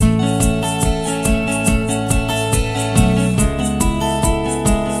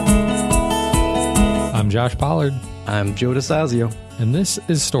Josh Pollard. I'm Joe DeSazio. And this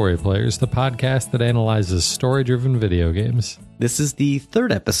is Story Players, the podcast that analyzes story-driven video games. This is the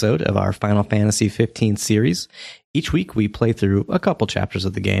third episode of our Final Fantasy 15 series. Each week we play through a couple chapters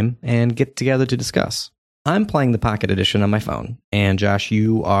of the game and get together to discuss. I'm playing the Pocket Edition on my phone, and Josh,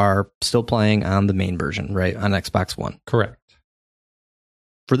 you are still playing on the main version, right? On Xbox One. Correct.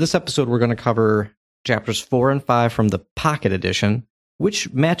 For this episode, we're going to cover chapters 4 and 5 from the Pocket Edition,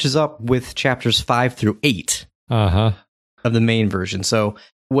 which matches up with chapters 5 through 8 of the main version. So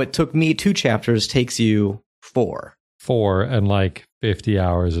what took me 2 chapters takes you 4. 4 and like 50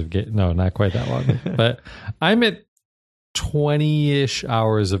 hours of no, not quite that long. But I'm at 20-ish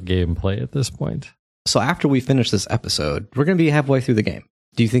hours of gameplay at this point. So after we finish this episode, we're going to be halfway through the game.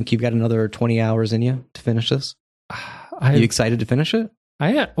 Do you think you've got another 20 hours in you to finish this? Are you excited to finish it?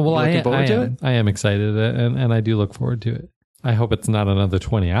 I am. Well, I am excited, and I do look forward to it. I hope it's not another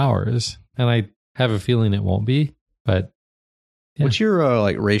 20 hours, and I have a feeling it won't be, but yeah. What's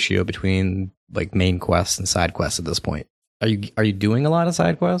your ratio between like main quests and side quests at this point? Are you doing a lot of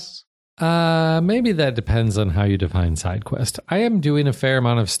side quests? Maybe that depends on how you define side quest. I am doing a fair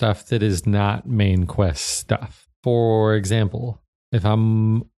amount of stuff that is not main quest stuff. For example, if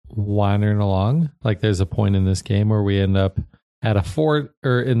I'm wandering along, like there's a point in this game where we end up at a fort,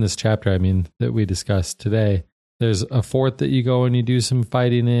 or in this chapter, I mean, that we discussed today. There's a fort that you go and you do some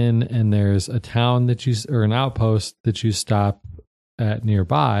fighting in, and there's a town or an outpost that you stop at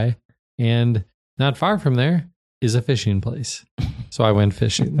nearby, and not far from there is a fishing place. So I went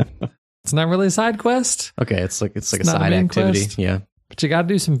fishing. It's not really a side quest. Okay, it's like a side activity. Quest, yeah, but you got to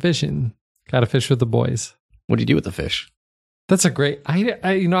do some fishing. Got to fish with the boys. What do you do with the fish? That's a great.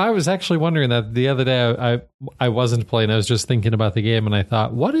 I was actually wondering that the other day. I wasn't playing. I was just thinking about the game, and I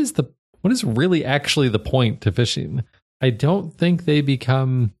thought, what is really actually the point to fishing? I don't think they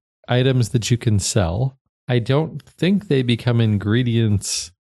become items that you can sell. I don't think they become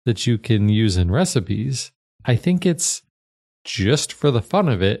ingredients that you can use in recipes. I think it's just for the fun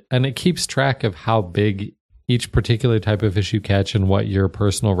of it, and it keeps track of how big each particular type of fish you catch and what your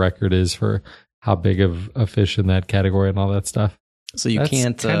personal record is for how big of a fish in that category and all that stuff. So you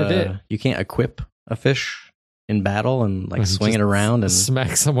can't equip a fish in battle and like swing it around and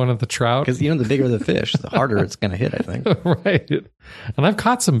smack someone at the trout. Because the bigger the fish, the harder it's going to hit, I think. Right. And I've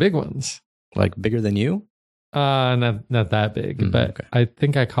caught some big ones. Like bigger than you? Not that big, but okay. I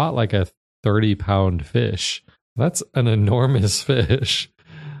think I caught like a 30-pound fish. That's an enormous fish.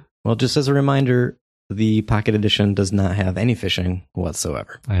 Well, just as a reminder, the Pocket Edition does not have any fishing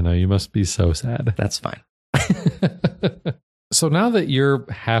whatsoever. I know, you must be so sad. That's fine. So now that you're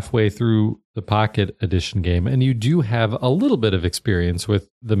halfway through the Pocket Edition game, and you do have a little bit of experience with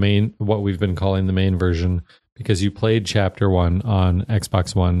what we've been calling the main version, because you played Chapter 1 on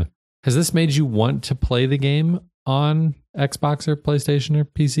Xbox One, has this made you want to play the game on Xbox or PlayStation or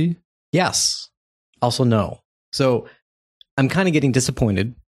PC? Yes. Also no. So I'm kind of getting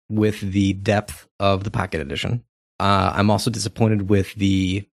disappointed with the depth of the Pocket Edition. I'm also disappointed with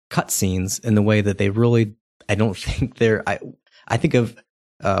the cutscenes and the way that they really, I don't think they're, I think of,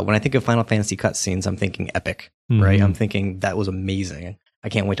 when I think of Final Fantasy cutscenes, I'm thinking epic, right? I'm thinking that was amazing. I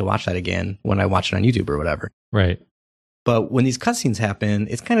can't wait to watch that again when I watch it on YouTube or whatever. Right. But when these cutscenes happen,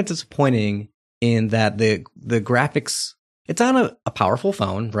 it's kind of disappointing in that the graphics, it's on a powerful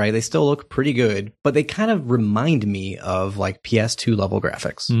phone, right? They still look pretty good, but they kind of remind me of like PS2 level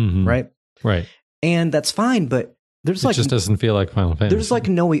graphics, right? Right. And that's fine, but it just doesn't feel like Final Fantasy. There's like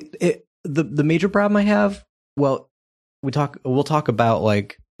no way. The major problem I have, well, we'll talk about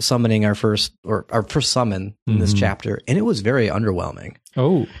like summoning our first summon in this chapter, and it was very underwhelming.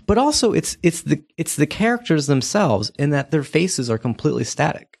 Oh, but also it's the characters themselves in that their faces are completely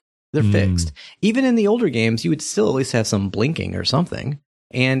static. They're fixed. Even in the older games, you would still at least have some blinking or something.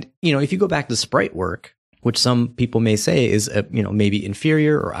 And, if you go back to sprite work, which some people may say is, maybe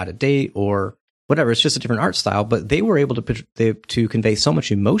inferior or out of date or whatever, it's just a different art style, but they were able to convey so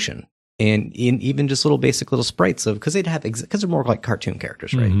much emotion. And in even just basic little sprites because they're more like cartoon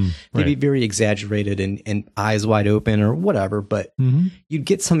characters, right? They'd be very exaggerated and eyes wide open or whatever, but you'd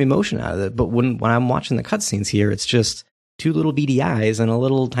get some emotion out of it. But when I'm watching the cutscenes here, it's just 2 little beady eyes and a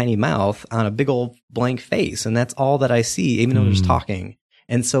little tiny mouth on a big old blank face. And that's all that I see, even though they're just talking.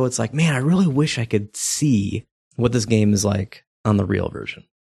 And so it's like, man, I really wish I could see what this game is like on the real version.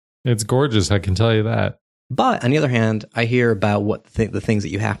 It's gorgeous, I can tell you that. But on the other hand, I hear about what the things that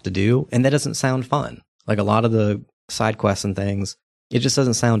you have to do, and that doesn't sound fun. Like a lot of the side quests and things, it just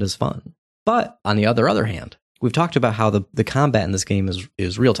doesn't sound as fun. But on the other hand, we've talked about how the combat in this game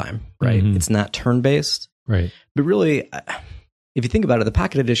is real time, right? It's not turn-based. Right. But really, if you think about it, the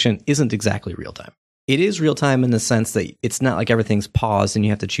Pocket Edition isn't exactly real time. it is real time in the sense that it's not like everything's paused and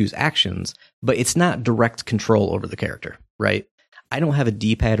you have to choose actions, but it's not direct control over the character, right? I don't have a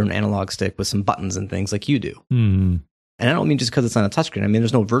D-pad or an analog stick with some buttons and things like you do. Mm. And I don't mean just because it's on a touchscreen. I mean,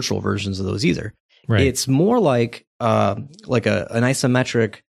 there's no virtual versions of those either. Right. It's more like an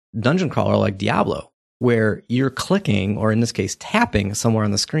isometric dungeon crawler like Diablo, where you're clicking, or in this case, tapping somewhere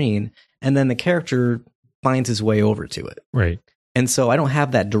on the screen, and then the character finds his way over to it. Right. And so I don't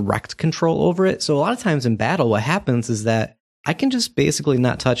have that direct control over it. So a lot of times in battle, what happens is that I can just basically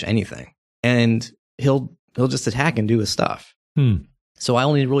not touch anything, and he'll just attack and do his stuff. So I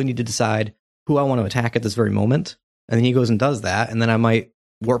only really need to decide who I want to attack at this very moment. And then he goes and does that. And then I might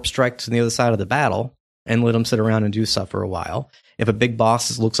warp strike to the other side of the battle and let him sit around and do stuff for a while. If a big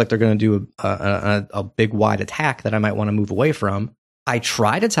boss looks like they're going to do a big wide attack that I might want to move away from, I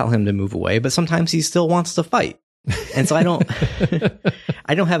try to tell him to move away, but sometimes he still wants to fight. And so I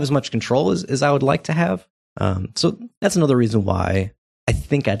don't have as much control as I would like to have. So that's another reason why I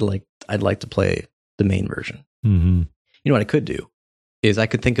think I'd like to play the main version. Mm-hmm. You know what I could do is I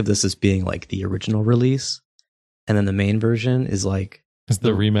could think of this as being like the original release, and then the main version is like it's the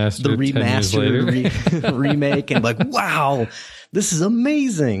remaster, remake, and like, wow, this is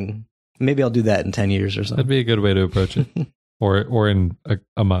amazing. Maybe I'll do that in 10 years or something. That'd be a good way to approach it, or in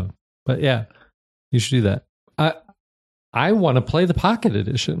a month. But yeah, you should do that. I want to play the Pocket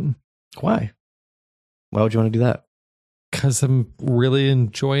Edition. Why? Why would you want to do that? Because I'm really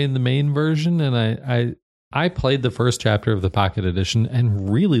enjoying the main version, and I played the first chapter of the Pocket Edition and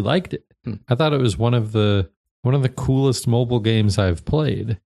really liked it. I thought it was one of the coolest mobile games I've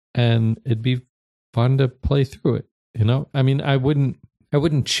played, and it'd be fun to play through it. You know, I mean, I wouldn't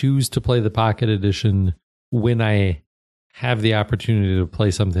choose to play the Pocket Edition when I have the opportunity to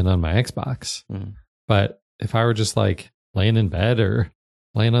play something on my Xbox. But if I were just like laying in bed or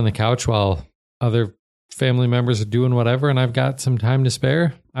laying on the couch while other family members are doing whatever, and I've got some time to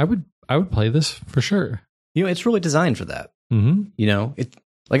spare, I would play this for sure. You know, it's really designed for that. Mm-hmm. You know, it,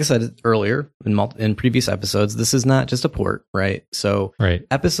 like I said earlier in previous episodes, this is not just a port, right? So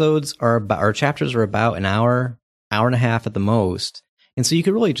episodes or chapters are about an hour and a half at the most. And so you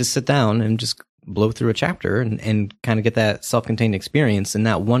could really just sit down and just blow through a chapter and kind of get that self-contained experience and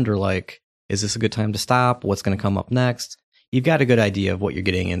not wonder like, is this a good time to stop? What's going to come up next? You've got a good idea of what you're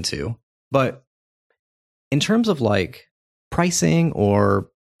getting into. But in terms of like pricing or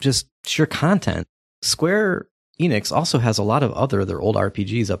just sheer content, Square Enix also has a lot of their old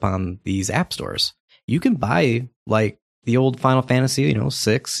RPGs up on these app stores. You can buy like the old Final Fantasy,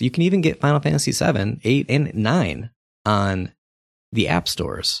 6. You can even get Final Fantasy 7, 8, and 9 on the app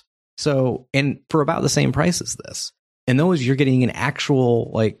stores. So, and for about the same price as this. And those, you're getting an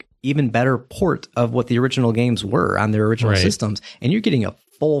actual, like, even better port of what the original games were on their original systems. And you're getting a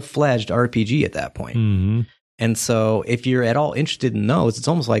full-fledged RPG at that point. Mm-hmm. And so if you're at all interested in those, it's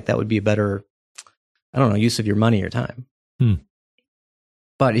almost like that would be a better, I don't know, use of your money or time.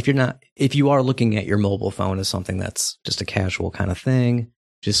 But if you are looking at your mobile phone as something that's just a casual kind of thing,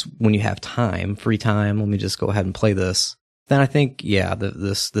 just when you have time, free time, let me just go ahead and play this, then I think, yeah,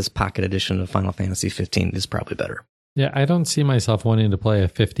 this Pocket Edition of Final Fantasy 15 is probably better. Yeah, I don't see myself wanting to play a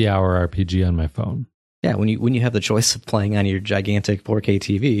 50-hour RPG on my phone. Yeah, when you have the choice of playing on your gigantic 4K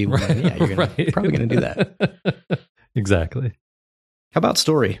TV, well, yeah, you're probably going to do that. Exactly. How about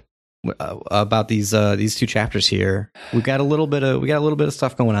story? About these two chapters here, we got a little bit of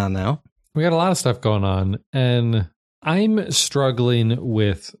stuff going on now. We got a lot of stuff going on, and I'm struggling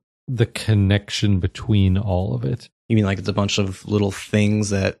with the connection between all of it. You mean like it's a bunch of little things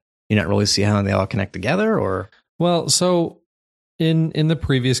that you not really see how they all connect together, or? Well, so in the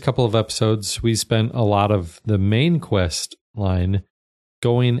previous couple of episodes, we spent a lot of the main quest line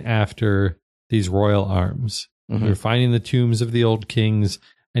going after these royal arms. Mm-hmm. We were finding the tombs of the old kings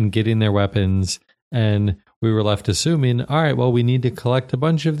and getting their weapons, and we were left assuming, all right, well, we need to collect a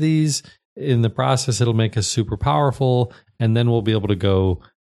bunch of these. In the process, it'll make us super powerful, and then we'll be able to go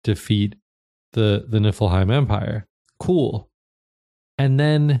defeat the Niflheim Empire. Cool. And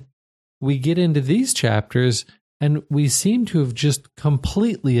then we get into these chapters, and we seem to have just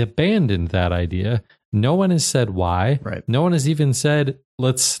completely abandoned that idea. No one has said why. Right. No one has even said,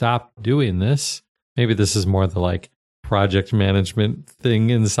 let's stop doing this. Maybe this is more the like project management thing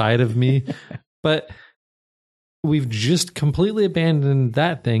inside of me. But we've just completely abandoned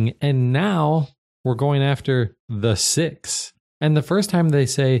that thing. And now we're going after the 6. And the first time they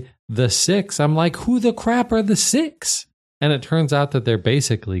say the 6, I'm like, who the crap are the 6? And it turns out that they're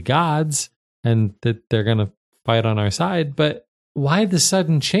basically gods and that they're going to fight on our side. But why the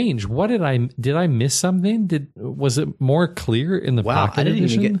sudden change? What did I miss something? Was it more clear in the Pocket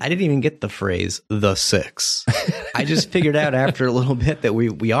Edition? I didn't even get the phrase "the six." I just figured out after a little bit that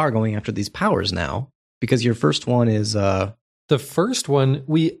we are going after these powers now, because your first one is the first one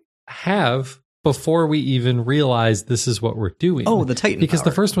we have before we even realize this is what we're doing. Oh, the Titan because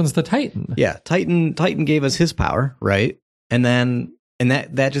power. The first one's the Titan. Yeah, Titan gave us his power, right? And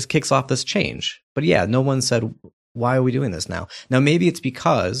that just kicks off this change. But yeah, no one said, why are we doing this now? Now, maybe it's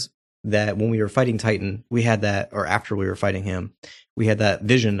because that when we were fighting Titan, we had that, or after we were fighting him, we had that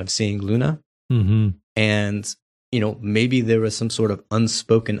vision of seeing Luna. Mm-hmm. And, maybe there was some sort of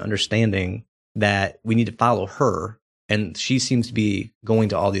unspoken understanding that we need to follow her. And she seems to be going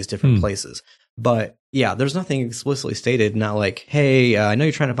to all these different places. But yeah, there's nothing explicitly stated, not like, hey, I know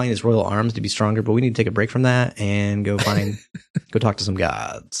you're trying to find these royal arms to be stronger, but we need to take a break from that and go talk to some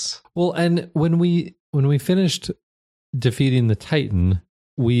gods. Well, and when we finished defeating the Titan,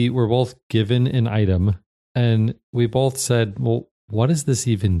 we were both given an item and we both said, well, what does this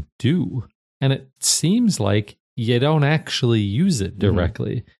even do? And it seems like you don't actually use it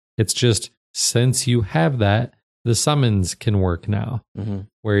directly. Mm-hmm. It's just, since you have that, the summons can work now,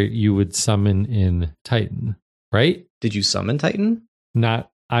 where you would summon in Titan, right? Did you summon Titan?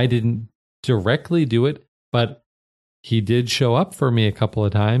 I didn't directly do it, but he did show up for me a couple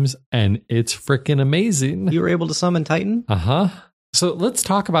of times, and it's freaking amazing. You were able to summon Titan? Uh-huh. So let's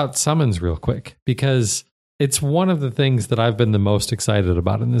talk about summons real quick, because it's one of the things that I've been the most excited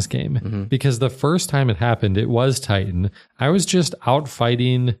about in this game. Because the first time it happened, it was Titan. I was just out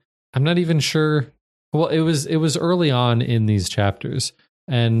fighting. I'm not even sure. Well, it was early on in these chapters,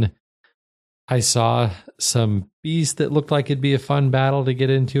 and I saw some beast that looked like it'd be a fun battle to get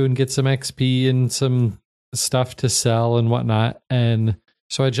into and get some XP and some stuff to sell and whatnot. And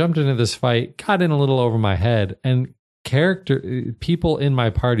so I jumped into this fight, got in a little over my head, and people in my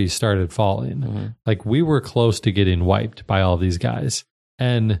party started falling. Like, we were close to getting wiped by all these guys.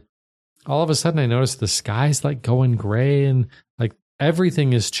 And all of a sudden I noticed the sky's like going gray and like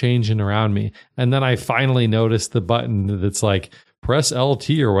everything is changing around me. And then I finally noticed the button that's like, press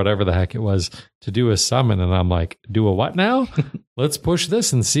LT or whatever the heck it was to do a summon. And I'm like, do a what now? Let's push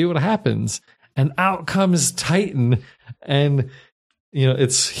this and see what happens. And out comes Titan. And,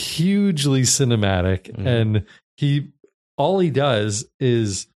 it's hugely cinematic. And all he does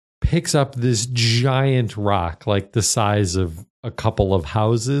is picks up this giant rock, like the size of a couple of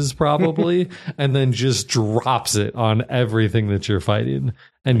houses probably, and then just drops it on everything that you're fighting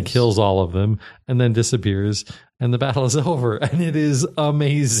and kills all of them, and then disappears, and the battle is over. And it is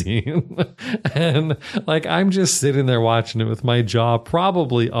amazing. And like, I'm just sitting there watching it with my jaw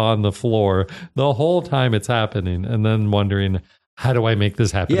probably on the floor the whole time it's happening, and then wondering, how do I make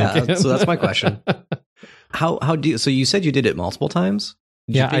this happen again? So that's my question. So you said you did it multiple times?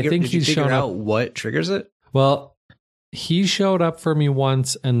 I think did you figure out what triggers it? Well, he showed up for me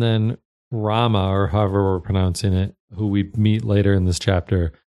once, and then Rama, or however we're pronouncing it, who we meet later in this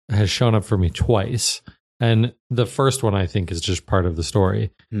chapter, has shown up for me twice. And the first one, I think, is just part of the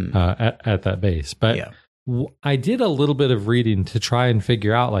story at that base. But I did a little bit of reading to try and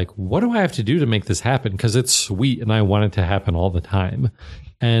figure out, like, what do I have to do to make this happen? Because it's sweet, and I want it to happen all the time.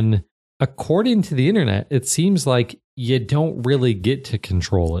 And according to the internet, it seems like you don't really get to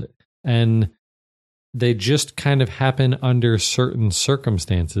control it. And they just kind of happen under certain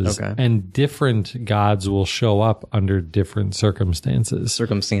circumstances. Okay. And different gods will show up under different circumstances.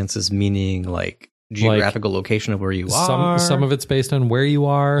 Circumstances meaning like geographical location of where you are? Some of it's based on where you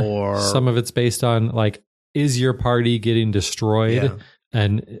are. Or some of it's based on, like, is your party getting destroyed? Yeah.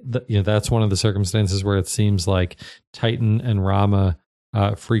 And that's one of the circumstances where it seems like Titan and Rama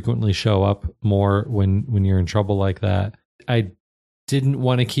frequently show up more when you're in trouble like that. I didn't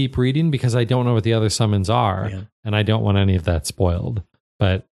want to keep reading because I don't know what the other summons are, and I don't want any of that spoiled,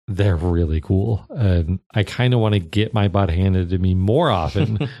 but they're really cool. And I kind of want to get my butt handed to me more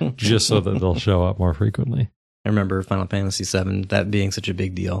often just so that they'll show up more frequently. I remember Final Fantasy VII, that being such a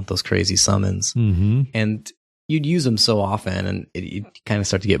big deal, those crazy summons. And you'd use them so often, and you'd kind of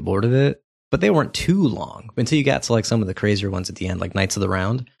start to get bored of it. But they weren't too long until you got to like some of the crazier ones at the end, like Knights of the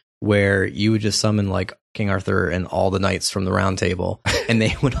Round, where you would just summon like King Arthur and all the knights from the Round Table, and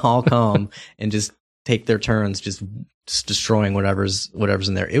they would all come and just take their turns, just destroying whatever's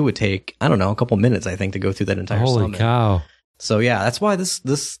in there. It would take, I don't know, a couple minutes, I think, to go through that entire summon. Holy cow. So yeah, that's why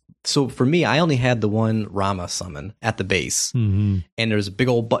so for me, I only had the one Rama summon at the base, and there's a big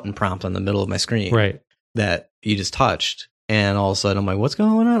old button prompt on the middle of my screen that you just touched. And all of a sudden, I'm like, what's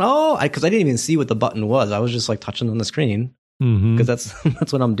going on? Oh, because I didn't even see what the button was. I was just like touching on the screen because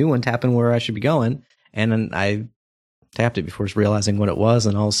that's what I'm doing, tapping where I should be going. And then I tapped it before realizing what it was,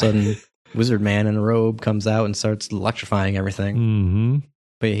 and all of a sudden, Wizard Man in a robe comes out and starts electrifying everything. Mm-hmm.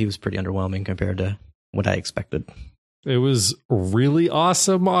 But yeah, he was pretty underwhelming compared to what I expected. It was really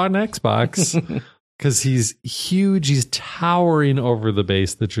awesome on Xbox because he's huge. He's towering over the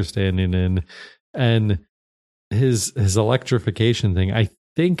base that you're standing in, and his electrification thing. I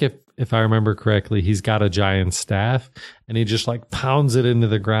think if I remember correctly, he's got a giant staff, and he just like pounds it into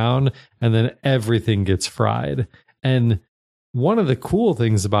the ground, and then everything gets fried. And one of the cool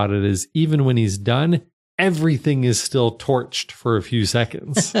things about it is even when he's done, everything is still torched for a few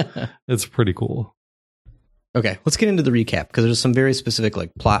seconds. It's pretty cool. Okay, let's get into the recap because there's some very specific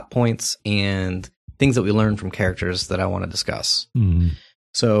like plot points and things that we learned from characters that I want to discuss. Mm.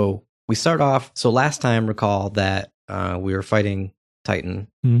 So we start off. So last time, recall that we were fighting Titan,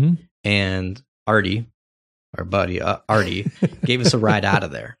 Mm-hmm. and Artie, our buddy Artie, gave us a ride out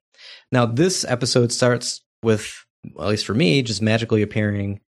of there. Now this episode starts with, well, at least for me, just magically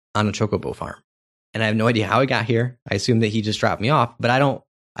appearing on a chocobo farm, and I have no idea how he got here. I assume that he just dropped me off, but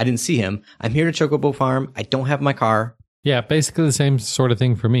I didn't see him. I'm here to Chocobo Farm. I don't have my car. Yeah, basically the same sort of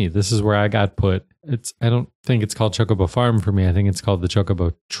thing for me. This is where I got put. I don't think it's called Chocobo Farm for me. I think it's called the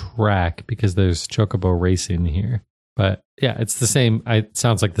Chocobo Track because there's Chocobo racing here. But yeah, it's the same. It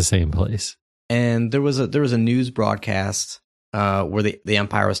sounds like the same place. And there was a news broadcast where the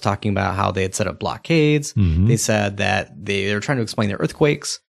Empire was talking about how they had set up blockades. Mm-hmm. They said that they were trying to explain their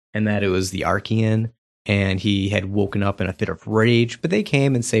earthquakes and that it was the Archean. And he had woken up in a fit of rage, but they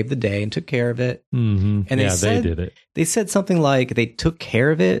came and saved the day and took care of it. Mm-hmm. And they did it. They said something like they took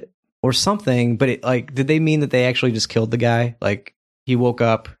care of it or something, but it like, did they mean that they actually just killed the guy? Like he woke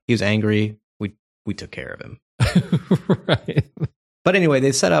up, he was angry. We took care of him. Right. But anyway,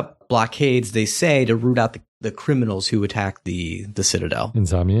 they set up blockades, they say, to root out the criminals who attacked the Citadel.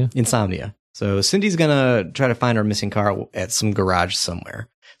 Insomnia. So Cindy's going to try to find her missing car at some garage somewhere.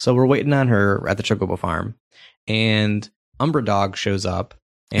 So we're waiting on her at the Chocobo Farm, and Umbra Dog shows up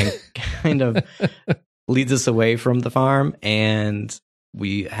and kind of leads us away from the farm, and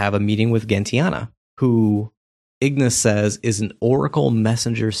we have a meeting with Gentiana, who Ignis says is an Oracle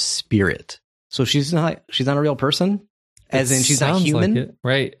messenger spirit. So she's not a real person, as in she's not human, like it,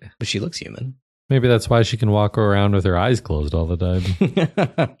 right? But she looks human. Maybe that's why she can walk around with her eyes closed all the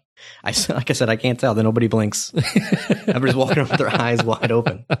time. Like I said, I can't tell. Then nobody blinks. Everybody's walking around with their eyes wide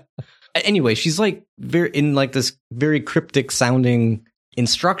open. Anyway, she's like this very cryptic sounding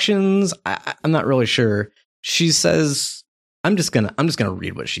instructions. I'm not really sure. She says, I'm just gonna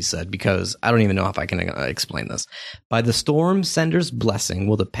read what she said because I don't even know if I can explain this. By the storm sender's blessing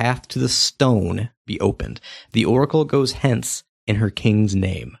will the path to the stone be opened. The oracle goes hence in her king's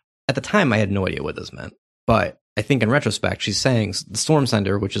name. At the time, I had no idea what this meant, but I think in retrospect, she's saying the storm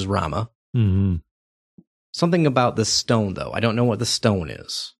sender, which is Rama. Mm-hmm. Something about the stone, though. I don't know what the stone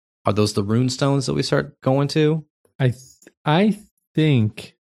is. Are those the rune stones that we start going to? I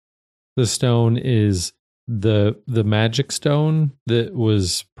think the stone is the magic stone that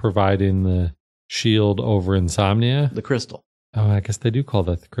was providing the shield over Insomnia. The crystal. Oh, I guess they do call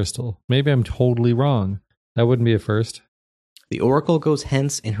that the crystal. Maybe I'm totally wrong. That wouldn't be a first. The oracle goes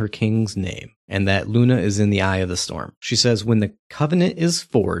hence in her king's name, and that Luna is in the eye of the storm. She says, when the covenant is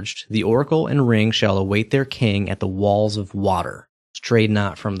forged, the oracle and ring shall await their king at the walls of water. Stray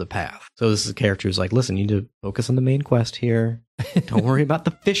not from the path. So this is a character who's like, listen, you need to focus on the main quest here. Don't worry about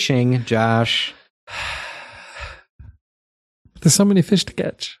the fishing, Josh. There's so many fish to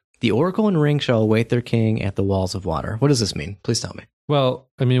catch. The oracle and ring shall await their king at the walls of water. What does this mean? Please tell me. Well,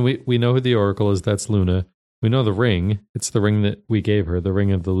 I mean, we know who the oracle is. That's Luna. We know the ring. It's the ring that we gave her, the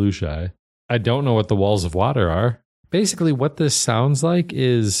ring of the Lushai. I don't know what the walls of water are. Basically, what this sounds like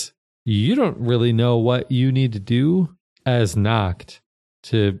is you don't really know what you need to do as Noct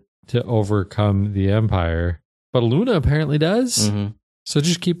to overcome the Empire. But Luna apparently does. Mm-hmm. So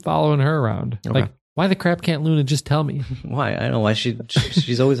just keep following her around. Okay. Like, why the crap can't Luna just tell me? Why? I don't know why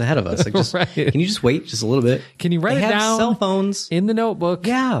she's always ahead of us. Like, just Right. Can you just wait just a little bit? Can you write They it have down cell phones. in the notebook?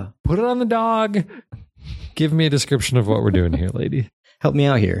 Yeah. Put it on the dog. Give me a description of what we're doing here, lady. Help me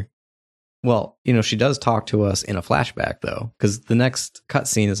out here. Well, she does talk to us in a flashback, though, because the next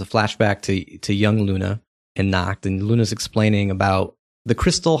cutscene is a flashback to young Luna and Noct, and Luna's explaining about the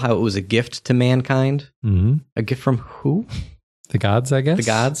crystal, how it was a gift to mankind. Mm-hmm. A gift from who? The gods, I guess. The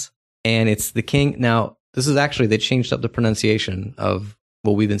gods. And it's the king. Now, this is actually, they changed up the pronunciation of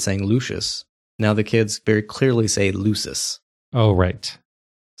what we've been saying, Lucius. Now the kids very clearly say Lucis. Oh, right.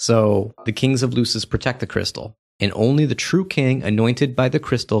 So the kings of Lucis protect the crystal, and only the true king anointed by the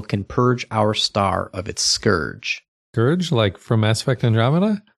crystal can purge our star of its scourge. Scourge, like from Mass Effect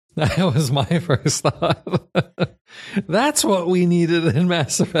Andromeda? That was my first thought. That's what we needed in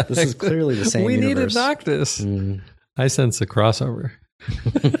Mass Effect. This is clearly the same universe. Needed Noctis. I sense a crossover.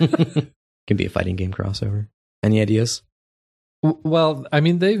 Can be a fighting game crossover. Any ideas? Well, I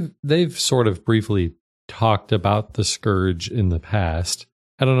mean, they've sort of briefly talked about the Scourge in the past.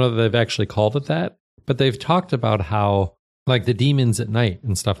 I don't know that they've actually called it that, but they've talked about how, like, the demons at night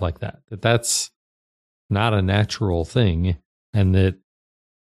and stuff like that, that's not a natural thing, and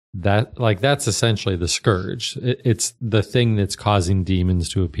that's essentially the Scourge. It's the thing that's causing demons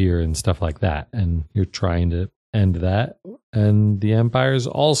to appear and stuff like that, and you're trying to end that, and the Empire's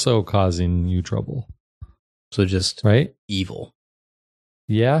also causing you trouble. So just right? Evil.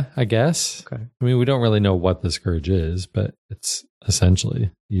 Yeah, I guess. Okay. I mean, we don't really know what the Scourge is, but it's essentially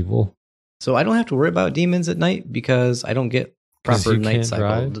evil. So I don't have to worry about demons at night because I don't get proper night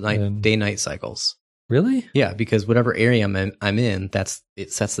cycle, day-night cycles. Really? Yeah, because whatever area I'm in,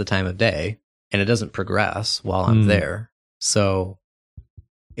 it sets the time of day, and it doesn't progress while I'm there. So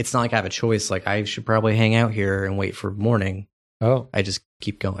it's not like I have a choice. Like, I should probably hang out here and wait for morning. Oh, I just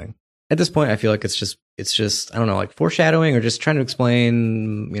keep going. At this point, I feel like it's just I don't know, like foreshadowing or just trying to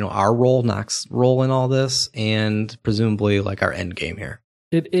explain, our role, Nox's role in all this, and presumably like our end game here.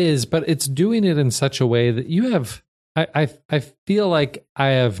 It is, but it's doing it in such a way that you have. I feel like I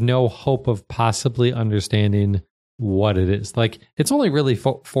have no hope of possibly understanding what it is. Like, it's only really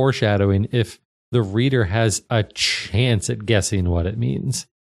foreshadowing if the reader has a chance at guessing what it means.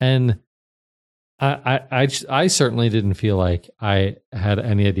 And I certainly didn't feel like I had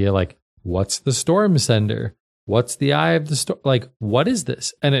any idea, like, what's the Storm Sender? What's the Eye of the Storm? Like, what is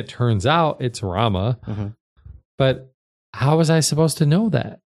this? And it turns out it's Rama. Mm-hmm. But how was I supposed to know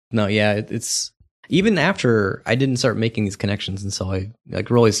that? No, yeah, it's even after I didn't start making these connections until I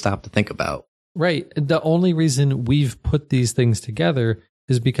really stopped to think about. Right. The only reason we've put these things together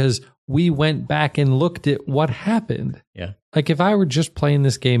is because we went back and looked at what happened. Yeah. Like, if I were just playing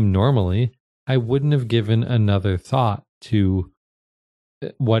this game normally, I wouldn't have given another thought to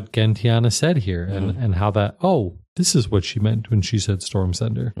what Gentiana said here and how that, this is what she meant when she said Storm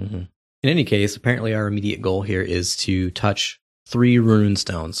Sender. Mm-hmm. In any case, apparently our immediate goal here is to touch 3 rune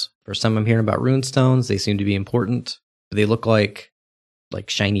stones. First time I'm hearing about rune stones. They seem to be important. They look like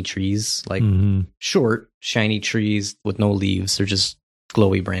shiny trees, short, shiny trees with no leaves. They're just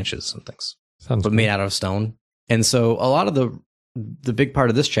glowy branches and things. Sounds but made out of stone. And so a lot of the big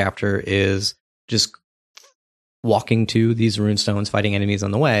part of this chapter is just walking to these rune stones, fighting enemies on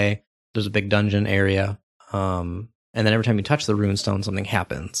the way. There's a big dungeon area. And then every time you touch the rune stone, something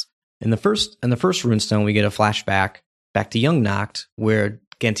happens. In the first rune stone, we get a flashback back to young Noct, where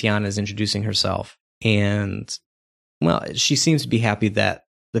Gentiana is introducing herself. And, well, she seems to be happy that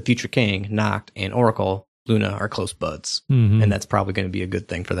the future king, Noct, and Oracle, Luna, are close buds. Mm-hmm. And that's probably going to be a good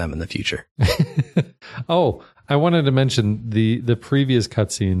thing for them in the future. Oh, I wanted to mention the previous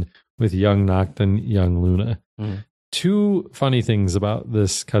cutscene with young Noct and young Luna. Mm. 2 funny things about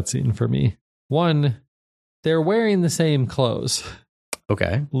this cutscene for me. One, they're wearing the same clothes.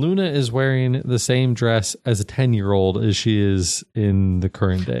 Okay. Luna is wearing the same dress as a 10-year-old as she is in the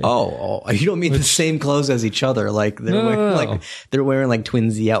current day. Oh, you don't mean the same clothes as each other? Like they're wearing like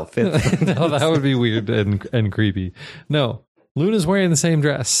twinsy outfits. No, that would be weird and creepy. No, Luna's wearing the same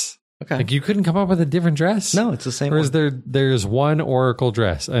dress. Okay. Like, you couldn't come up with a different dress? No, it's the same. Or is there's one Oracle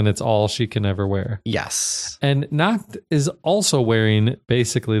dress and it's all she can ever wear? Yes. And Noct is also wearing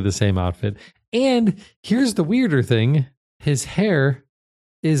basically the same outfit. And here's the weirder thing. His hair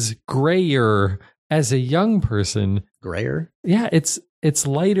is grayer as a young person. Grayer? Yeah, it's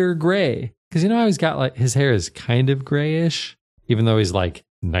lighter gray. Because how he's got, like, his hair is kind of grayish, even though he's like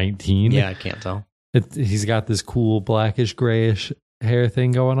 19. Yeah, I can't tell. He's got this cool blackish grayish hair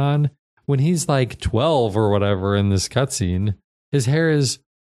thing going on. When he's like 12 or whatever in this cutscene, his hair is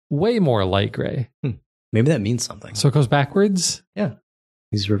way more light gray. Maybe that means something. So it goes backwards? Yeah.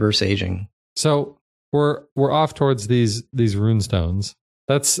 He's reverse aging. So we're off towards these rune stones.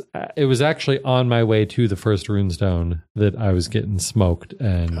 It was actually on my way to the first runestone that I was getting smoked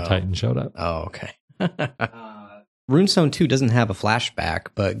and Titan showed up. Oh, okay. Runestone 2 doesn't have a flashback,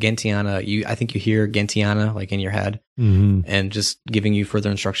 but Gentiana, I think you hear Gentiana like in your head and just giving you further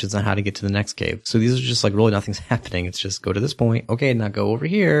instructions on how to get to the next cave. So these are just like really nothing's happening. It's just go to this point. Okay, now go over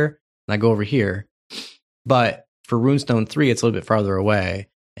here. Now go over here. But for Runestone 3, it's a little bit farther away.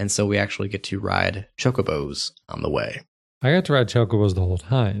 And so we actually get to ride chocobos on the way. I got to ride chocobos the whole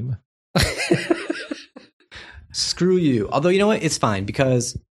time. Screw you. Although, you know what? It's fine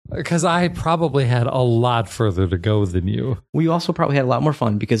because I probably had a lot further to go than you. We also probably had a lot more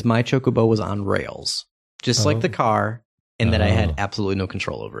fun because my chocobo was on rails, just like the car. and that I had absolutely no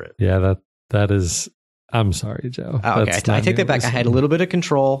control over it. Yeah, that is. I'm sorry, Joe. Okay, I take that back. I had a little bit of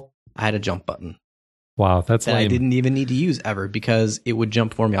control. I had a jump button. Wow, that's that lame. I didn't even need to use ever because it would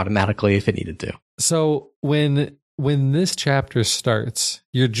jump for me automatically if it needed to. So when this chapter starts,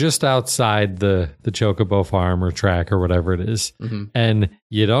 you're just outside the Chocobo farm or track or whatever it is, and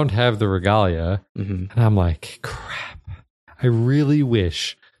you don't have the regalia. And I'm like, crap. I really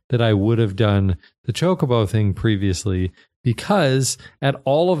wish that I would have done the Chocobo thing previously, because at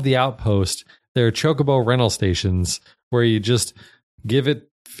all of the outposts, there are Chocobo rental stations where you just give it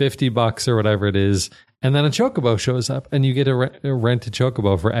 $50 or whatever it is, and then a Chocobo shows up and you get to rent a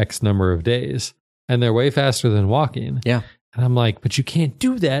Chocobo for X number of days. And they're way faster than walking. Yeah. And I'm like, but you can't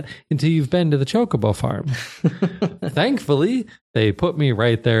do that until you've been to the Chocobo farm. Thankfully, they put me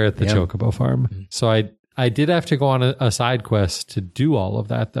right there at the Chocobo farm. So I did have to go on a side quest to do all of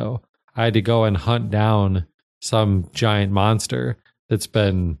that, though. I had to go and hunt down some giant monster that's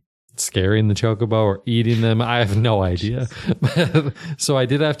been scaring the Chocobo or eating them. I have no idea. So I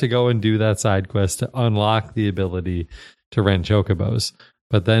did have to go and do that side quest to unlock the ability to rent Chocobos.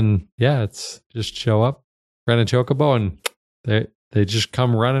 But then, yeah, it's just show up, rent a Chocobo, and they just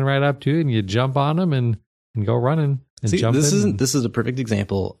come running right up to you, and you jump on them and go running and jump in. This is a perfect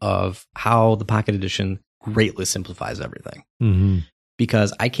example of how the Pocket Edition greatly simplifies everything.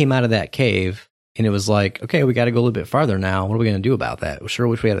 Because I came out of that cave, and it was like, okay, we got to go a little bit farther now. What are we going to do about that? We sure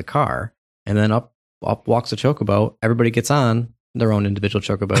wish we had a car. And then up walks the Chocobo. Everybody gets on their own individual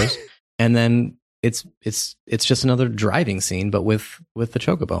Chocobos, and then it's just another driving scene, but with the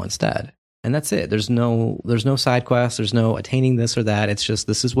Chocobo instead. And that's it. There's no side quests. There's no attaining this or that. It's just,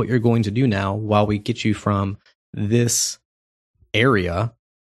 this is what you're going to do now while we get you from this area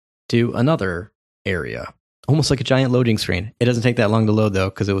to another area. Almost like a giant loading screen. It doesn't take that long to load,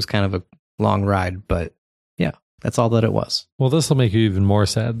 though, because it was kind of a long ride. But yeah, that's all that it was. Well, this will make you even more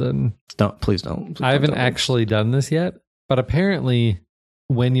sad then. Please don't. I haven't actually done this yet, but apparently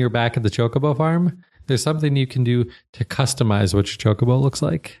when you're back at the Chocobo farm, there's something you can do to customize what your Chocobo looks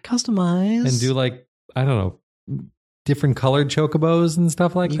like. Customize? And do, like, I don't know, different colored Chocobos and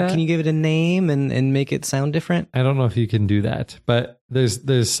stuff like that. Can you give it a name and make it sound different? I don't know if you can do that, but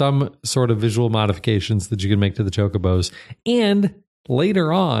there's some sort of visual modifications that you can make to the Chocobos. And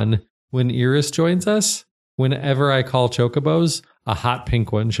later on, when Iris joins us, whenever I call Chocobos, a hot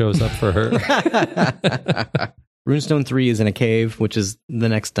pink one shows up for her. Runestone 3 is in a cave, which is the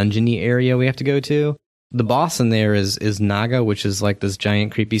next dungeon-y area we have to go to. The boss in there is Naga, which is like this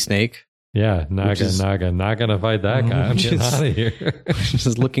giant creepy snake. Yeah, Naga. Not gonna fight that guy. I'm getting out of here.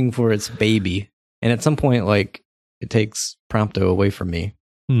 Just looking for its baby. And at some point, like, it takes Prompto away from me.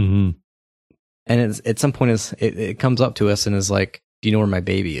 And at some point, it comes up to us and is like, do you know where my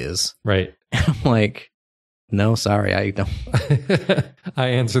baby is? Right. And I'm like, no, sorry, I don't. I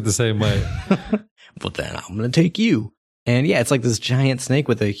answered the same way. Well, then I'm going to take you. And yeah, it's like this giant snake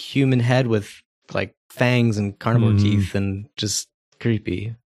with a human head with like fangs and carnivore teeth and just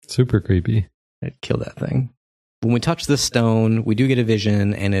creepy. Super creepy. I'd kill that thing. When we touch the stone, we do get a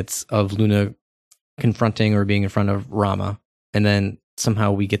vision, and it's of Luna confronting or being in front of Rama. And then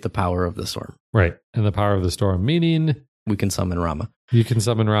somehow we get the power of the storm. Right. And the power of the storm, meaning we can summon Rama. You can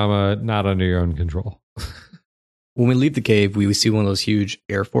summon Rama not under your own control. When we leave the cave, we see one of those huge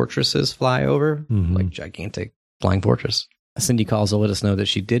air fortresses fly over, like gigantic flying fortress. Cindy calls to let us know that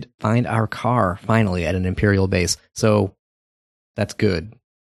she did find our car finally at an Imperial base. So that's good,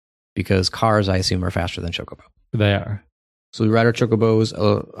 because cars, I assume, are faster than Chocobo. They are. So we ride our Chocobos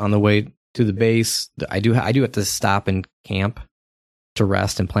on the way to the base. I do have to stop and camp to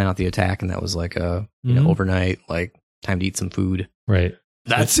rest and plan out the attack, and that was like a overnight, like, time to eat some food. Right.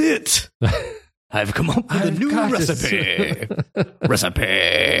 That's it. I've come up with a new recipe.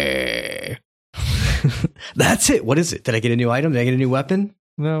 Recipe. That's it. What is it? Did I get a new item? Did I get a new weapon?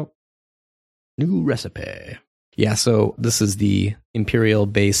 No. New recipe. Yeah, so this is the Imperial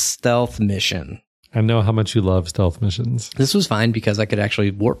base stealth mission. I know how much you love stealth missions. This was fine because I could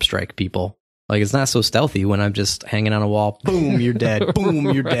actually warp strike people. Like, it's not so stealthy when I'm just hanging on a wall. Boom, you're dead. Boom,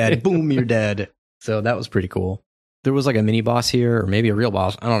 you're dead. Boom, you're dead. So that was pretty cool. There was like a mini boss here, or maybe a real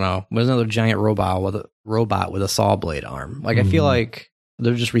boss. I don't know. There's another giant robot with a saw blade arm. Like, I feel like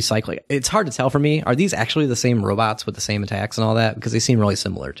they're just recycling. It's hard to tell for me. Are these actually the same robots with the same attacks and all that? Because they seem really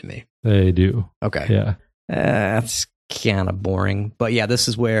similar to me. They do. Okay. Yeah. That's kind of boring. But yeah, this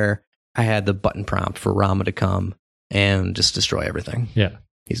is where I had the button prompt for Rama to come and just destroy everything. Yeah.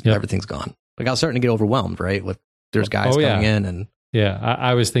 Everything's gone. Like, I was starting to get overwhelmed, right? With there's guys coming in and... Yeah,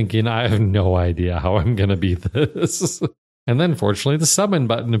 I was thinking, I have no idea how I'm going to beat this. And then, fortunately, the summon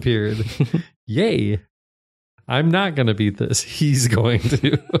button appeared. Yay. I'm not going to beat this. He's going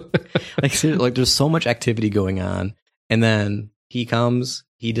to. Like, seriously, like there's so much activity going on, and then he comes,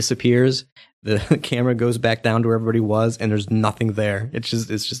 he disappears, the camera goes back down to where everybody was, and there's nothing there. It's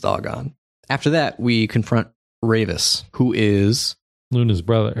just all gone. After that, we confront Ravis, who is Luna's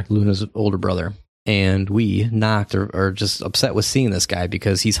brother. Luna's older brother. And we, Noct, are just upset with seeing this guy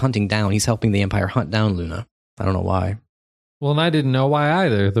because he's helping the Empire hunt down Luna. I don't know why. Well, and I didn't know why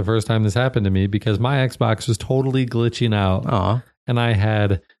either the first time this happened to me, because my Xbox was totally glitching out. Aw. And I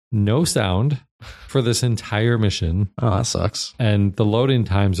had no sound for this entire mission. Oh, that sucks. And the loading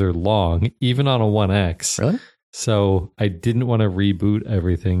times are long, even on a 1X. Really? So I didn't want to reboot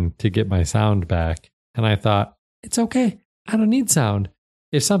everything to get my sound back. And I thought, it's okay. I don't need sound.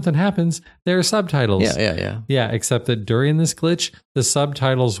 If something happens, there are subtitles. Yeah. Yeah, except that during this glitch, the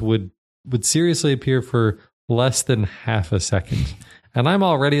subtitles would seriously appear for less than half a second. And I'm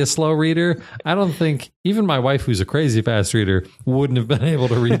already a slow reader. I don't think even my wife, who's a crazy fast reader, wouldn't have been able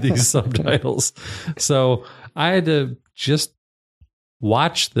to read these subtitles. So I had to just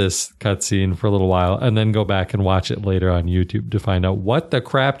watch this cutscene for a little while and then go back and watch it later on YouTube to find out what the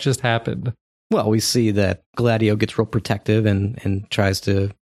crap just happened. Well, we see that Gladio gets real protective and tries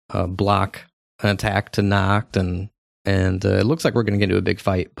to block an attack to Noct, and it looks like we're going to get into a big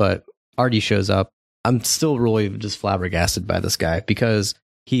fight, but Artie shows up. I'm still really just flabbergasted by this guy because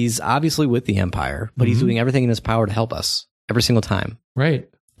he's obviously with the Empire, but he's doing everything in his power to help us every single time. Right.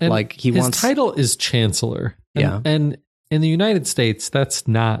 And like his title is Chancellor. And, and in the United States, that's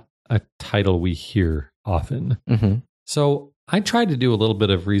not a title we hear often. Mm-hmm. So I tried to do a little bit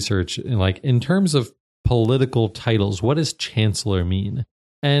of research in terms of political titles. What does Chancellor mean?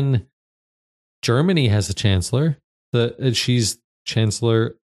 And Germany has a chancellor. She's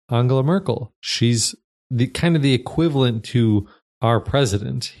Chancellor Angela Merkel. She's the kind of the equivalent to our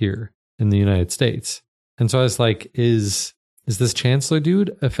president here in the United States. And so I was like, is this Chancellor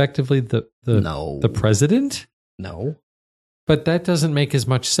dude effectively the president? No. But that doesn't make as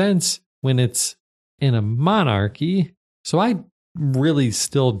much sense when it's in a monarchy. So I really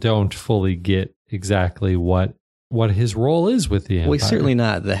still don't fully get exactly what his role is with the Empire. Well, he's certainly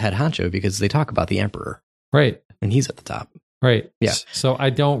not the head honcho because they talk about the Emperor. Right. And he's at the top. Right. Yeah. So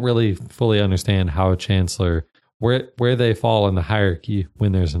I don't really fully understand how a chancellor, where they fall in the hierarchy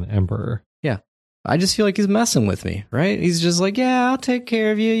when there's an emperor. Yeah. I just feel like he's messing with me, right? He's just like, yeah, I'll take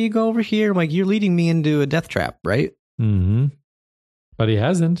care of you. You go over here. I'm like, you're leading me into a death trap, right? Mm-hmm. But he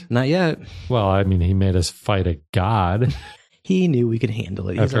hasn't. Not yet. Well, I mean, he made us fight a god. He knew we could handle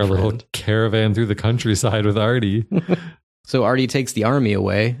it. After our little caravan through the countryside with Artie. So Artie takes the army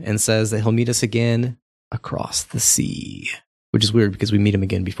away and says that he'll meet us again across the sea. Which is weird because we meet him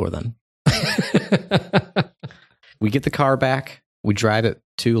again before then. We get the car back. We drive it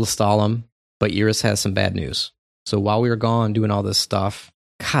to Lestalem, but Iris has some bad news. So while we were gone doing all this stuff,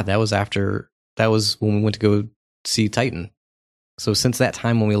 God, that was when we went to go see Titan. So since that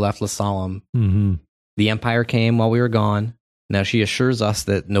time when we left Lestalem, the Empire came while we were gone. Now she assures us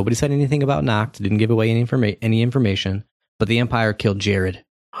that nobody said anything about Noct, didn't give away any information, but the Empire killed Jared.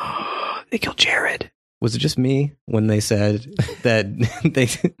 They killed Jared. Was it just me when they said that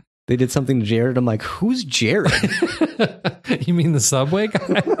they did something to Jared? I'm like, who's Jared? You mean the subway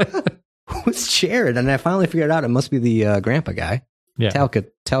guy? Who's Jared? And I finally figured out it must be the grandpa guy. Yeah.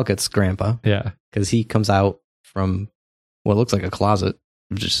 Talcott's grandpa. Yeah. Because he comes out from what looks like a closet,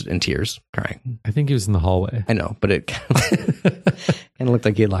 just in tears, crying. I think he was in the hallway. I know, but it kind of looked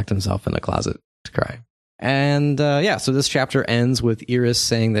like he had locked himself in a closet to cry. And so this chapter ends with Iris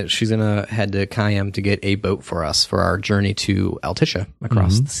saying that she's going to head to Kayam to get a boat for us for our journey to Altissia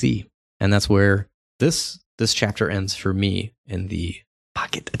across the sea. And that's where this chapter ends for me in the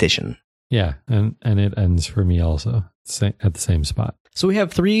Pocket Edition. Yeah, and it ends for me also at the same spot. So we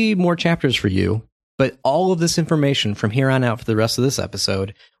have 3 more chapters for you, but all of this information from here on out for the rest of this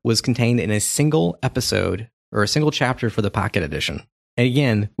episode was contained in a single episode or a single chapter for the Pocket Edition. And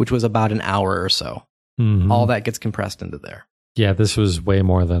again, which was about an hour or so. Mm-hmm. All that gets compressed into there. Yeah, this was way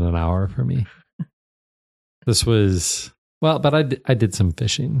more than an hour for me. This was, but I did some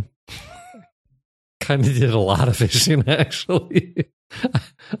fishing. Kind of did a lot of fishing, actually.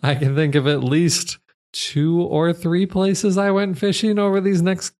 I can think of at least 2 or 3 places I went fishing over these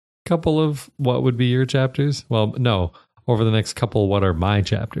next couple of what would be your chapters. Well, no, over the next couple, what are my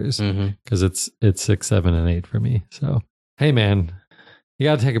chapters? Because it's 6, 7, and 8 for me. So, hey, man, you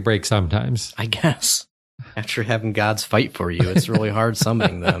got to take a break sometimes. I guess. After having gods fight for you, it's really hard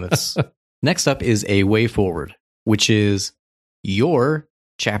summoning them. Next up is A Way Forward, which is your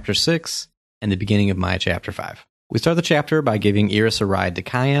chapter 6 and the beginning of my chapter 5. We start the chapter by giving Iris a ride to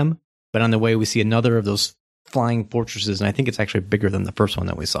Kayam, but on the way we see another of those flying fortresses, and I think it's actually bigger than the first one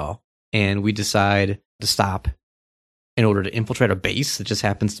that we saw. And we decide to stop in order to infiltrate a base that just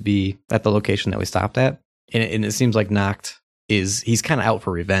happens to be at the location that we stopped at. And it seems like Noct he's kind of out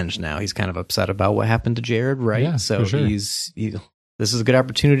for revenge now. He's kind of upset about what happened to Jared, right? Yeah, so for sure. this is a good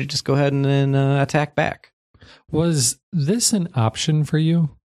opportunity to just go ahead and attack back. Was this an option for you?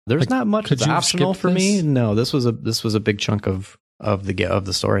 There's Like, not much could that's you have optional skipped for me. this? No, this was a big chunk of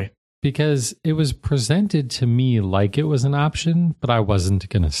the story. Because it was presented to me like it was an option, but I wasn't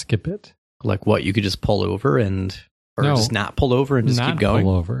going to skip it. Like what, you could just pull over or No. just not pull over and just Not keep going.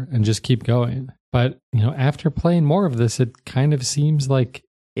 pull over and just keep going. But, after playing more of this, it kind of seems like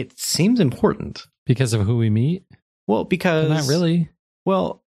It seems important. because of who we meet, Well, because but not really.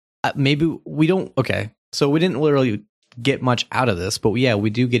 Well, maybe we don't. Okay, so we didn't literally get much out of this, but we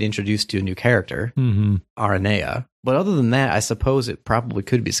do get introduced to a new character, Mm-hmm. Aranea. But other than that, I suppose it probably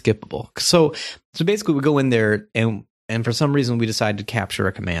could be skippable. So basically, we go in there and for some reason we decide to capture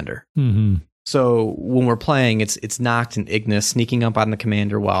a commander. Mm-hmm. So when we're playing, it's Noct and Ignis sneaking up on the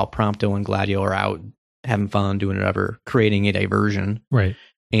commander while Prompto and Gladio are out having fun, doing whatever, creating a diversion. Right.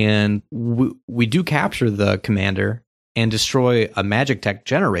 And we do capture the commander and destroy a magic tech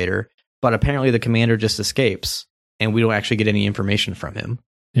generator, but apparently the commander just escapes and we don't actually get any information from him.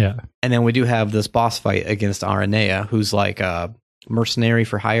 Yeah. And then we do have this boss fight against Aranea, who's like a mercenary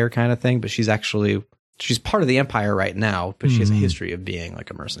for hire kind of thing, but she's part of the Empire right now, but she has a history of being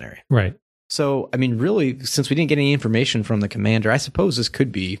like a mercenary. Right. So, I mean, really, since we didn't get any information from the commander, I suppose this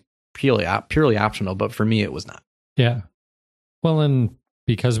could be purely optional, but for me, it was not. Yeah. Well, and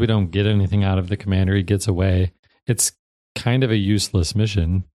because we don't get anything out of the commander, he gets away. It's kind of a useless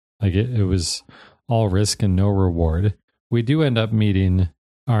mission. Like it was all risk and no reward. We do end up meeting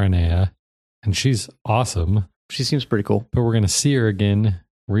Aranea, and she's awesome. She seems pretty cool. But we're going to see her again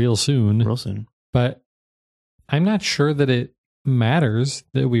real soon. Real soon. But I'm not sure that it matters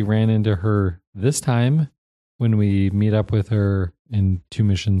that we ran into her this time when we meet up with her in 2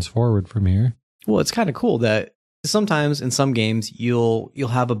 missions forward from here. Well, it's kind of cool that sometimes in some games you'll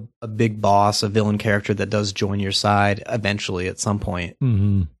have a big boss, a villain character that does join your side eventually at some point.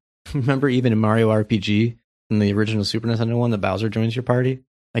 Mm-hmm. Remember even in Mario RPG, in the original Super Nintendo one, the Bowser joins your party?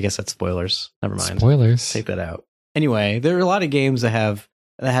 I guess that's spoilers. Never mind. Spoilers. Take that out. Anyway, there are a lot of games that have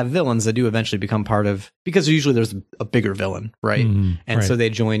villains that do eventually become part of, because usually there's a bigger villain, right? Mm-hmm. And so they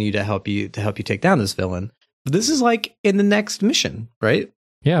join you to help you take down this villain. But this is like in the next mission, right?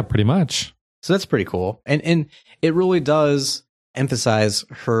 Yeah, pretty much. So that's pretty cool. And it really does emphasize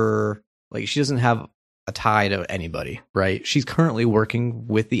her, like, she doesn't have a tie to anybody, right? She's currently working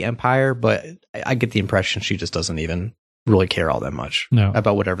with the Empire, but I get the impression she just doesn't even really care all that much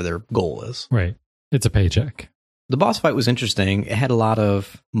about whatever their goal is. Right. It's a paycheck. The boss fight was interesting. It had a lot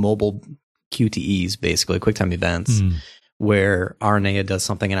of mobile QTEs, basically, QuickTime events, where Aranea does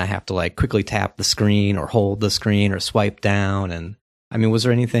something and I have to like quickly tap the screen or hold the screen or swipe down. And I mean, was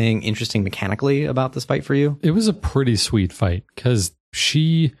there anything interesting mechanically about this fight for you? It was a pretty sweet fight because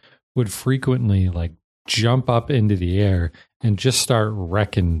she would frequently like jump up into the air and just start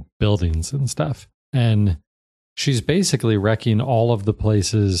wrecking buildings and stuff. And she's basically wrecking all of the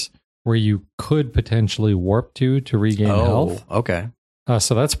places where you could potentially warp to regain health. Okay.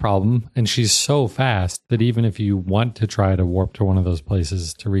 So that's a problem. And she's so fast that even if you want to try to warp to one of those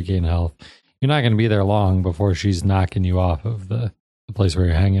places to regain health, you're not going to be there long before she's knocking you off of the place where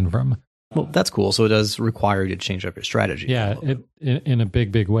you're hanging from. Well, that's cool. So it does require you to change up your strategy. Yeah, in a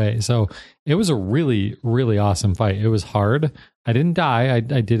big way. So it was a really, really awesome fight. It was hard. I didn't die. I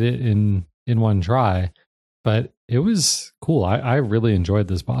did it in one try, but it was cool. I really enjoyed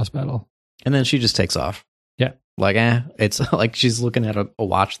this boss battle. And then she just takes off. Yeah. Like, it's like she's looking at a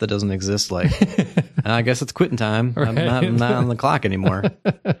watch that doesn't exist. Like, I guess it's quitting time. Right. I'm not on the clock anymore.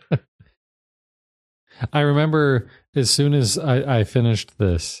 I remember as soon as I finished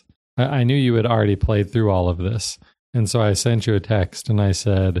this, I knew you had already played through all of this. And so I sent you a text and I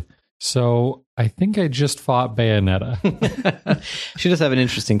said, so I think I just fought Bayonetta. She does have an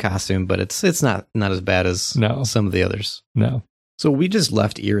interesting costume, but it's not as bad as some of the others. No. So we just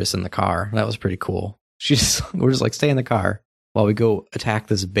left Iris in the car. That was pretty cool. We're just like, stay in the car while we go attack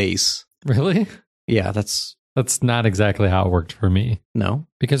this base. Really? Yeah, that's not exactly how it worked for me. No.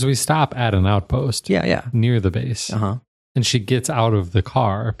 Because we stop at an outpost. Yeah. Near the base. Uh-huh. And she gets out of the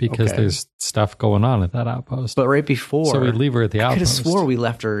car because there's stuff going on at that outpost. But right before, so we leave her at the outpost. I could have swore we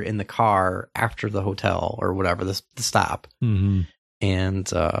left her in the car after the hotel or whatever, the stop. Mm-hmm. And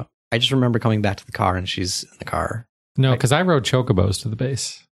I just remember coming back to the car and she's in the car. No, because I rode chocobos to the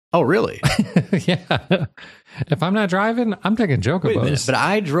base. Oh, really? Yeah. If I'm not driving, I'm taking Wait a minute, chocobos. but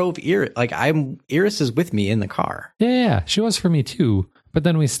I drove Iris. Like Iris is with me in the car. Yeah, she was for me too. But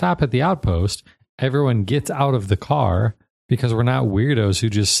then we stop at the outpost. Everyone gets out of the car because we're not weirdos who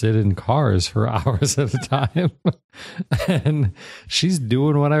just sit in cars for hours at a time. And she's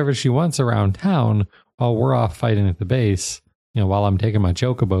doing whatever she wants around town while we're off fighting at the base. While I'm taking my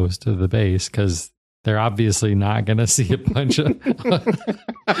chocobos to the base because they're obviously not going to see a bunch of.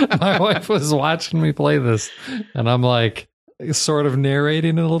 My wife was watching me play this, and I'm like, sort of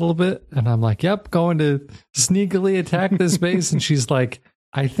narrating it a little bit, and I'm like, "Yep, going to sneakily attack this base," and she's like,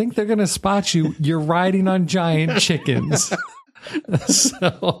 "I think they're going to spot you. You're riding on giant chickens."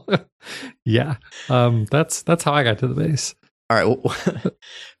 So, yeah, that's how I got to the base. All right. Well,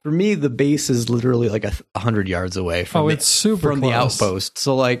 for me, the base is literally like 100 yards away from, it's super from close. the outpost.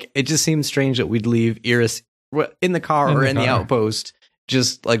 So like, it just seems strange that we'd leave Iris in the car or in the outpost,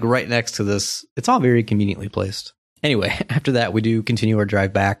 just like right next to this. It's all very conveniently placed. Anyway, after that, we do continue our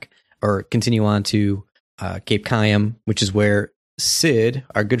drive back or continue on to Cape Cayam, which is where Sid,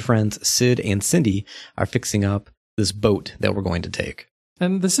 our good friends Sid and Cindy, are fixing up this boat that we're going to take.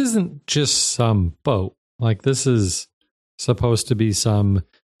 And this isn't just some boat. Like, this is supposed to be some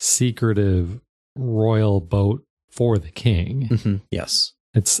secretive royal boat for the king. Mm-hmm. Yes.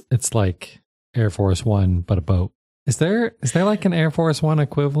 It's like Air Force One, but a boat. Is there like an Air Force One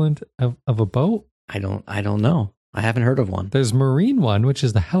equivalent of a boat? I don't know. I haven't heard of one. There's Marine One, which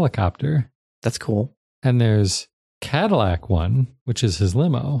is the helicopter. That's cool. And there's Cadillac One, which is his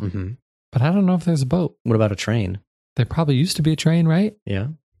limo. Mm-hmm. But I don't know if there's a boat. What about a train? There probably used to be a train, right? Yeah.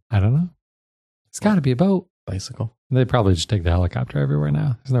 I don't know. It's got to be a boat. Bicycle. They probably just take the helicopter everywhere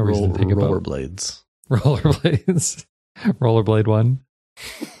now. There's no reason to take a boat. Rollerblades. Rollerblades. Rollerblade One.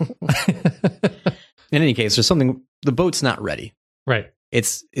 In any case, there's something. The boat's not ready. Right.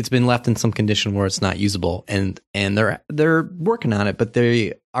 It's been left in some condition where it's not usable, and they're working on it, but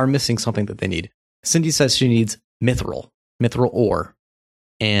they are missing something that they need. Cindy says she needs mithril ore,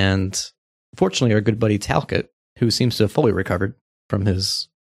 and fortunately, our good buddy Talcott, who seems to have fully recovered from his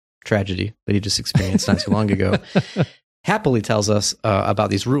tragedy that he just experienced not too long ago, happily tells us about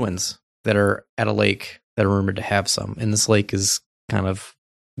these ruins that are at a lake that are rumored to have some. And this lake is kind of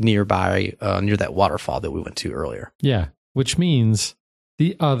nearby, near that waterfall that we went to earlier. Yeah, which means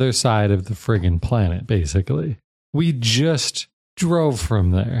the other side of the friggin' planet, basically. We just drove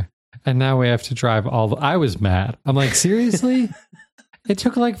from there, and now we have to drive I was mad. I'm like, seriously? It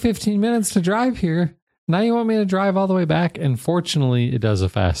took like 15 minutes to drive here. Now you want me to drive all the way back? And fortunately, it does a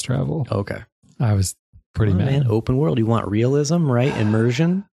fast travel. Okay. I was pretty mad. Man, open world. You want realism, right?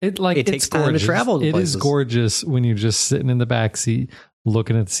 Immersion. It takes time to travel to It places. is gorgeous when you're just sitting in the back seat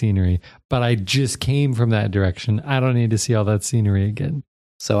looking at the scenery. But I just came from that direction. I don't need to see all that scenery again.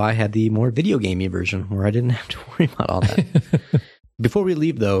 So I had the more video gamey version where I didn't have to worry about all that. Before we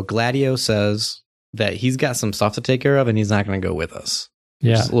leave, though, Gladio says that he's got some stuff to take care of and he's not going to go with us.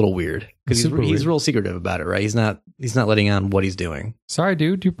 Yeah. It's a little weird because he's real secretive about it, right? He's not letting on what he's doing. Sorry,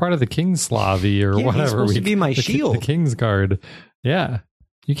 dude, you're part of the Kingslavy or whatever. He's supposed to be my shield. The King's Guard. Yeah.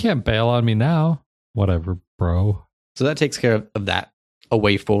 You can't bail on me now. Whatever, bro. So that takes care of that a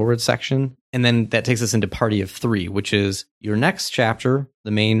way forward section. And then that takes us into Party of 3, which is your next chapter, the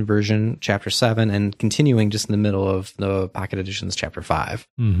main version, chapter 7, and continuing just in the middle of the Pocket Editions, chapter 5.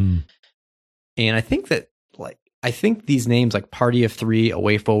 Mm-hmm. And I think these names like Party of 3, A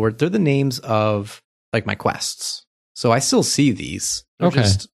Way Forward, they're the names of like my quests. So I still see these. They're okay.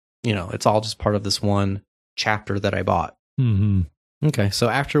 Just, it's all just part of this one chapter that I bought. Mm-hmm. Okay. So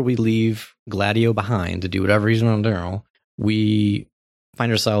after we leave Gladio behind to do whatever he's going to do, we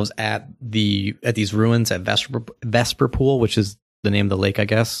find ourselves at these ruins at Vesper Pool, which is the name of the lake, I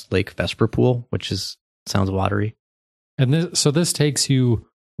guess. Lake Vesper Pool, which sounds watery. And this takes you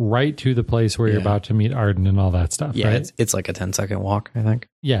right to the place where you're about to meet Arden and all that stuff, yeah, right? It's like a 10-second walk, I think.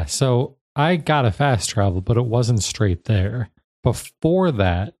 Yeah, so I got a fast travel, but it wasn't straight there. Before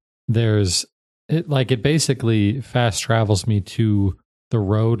that, it basically fast travels me to the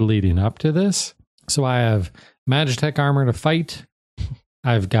road leading up to this. So I have Magitech armor to fight.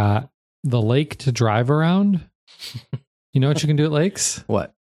 I've got the lake to drive around. You know what you can do at lakes?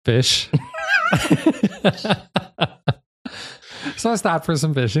 What? Fish. So I stopped for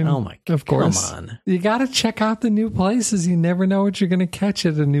some fishing. Oh my God. Of course. Come on. You got to check out the new places. You never know what you're going to catch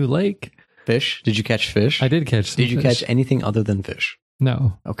at a new lake. Fish? Did you catch fish? I did catch some Did you fish. catch anything other than fish?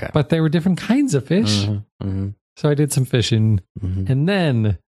 No. Okay. But they were different kinds of fish. Mm-hmm, mm-hmm, So I did some fishing. mm-hmm. And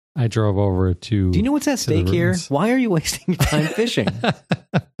then I drove over to... Do you know what's at stake here? Why are you wasting your time fishing?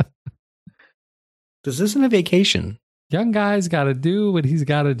 This isn't a vacation. Young guy's got to do what he's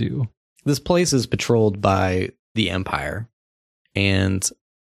got to do. This place is patrolled by the Empire, and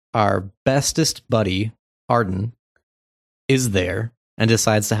our bestest buddy, Arden, is there and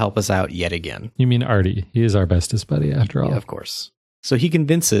decides to help us out yet again. You mean Artie? He is our bestest buddy after all. Yeah, of course. So he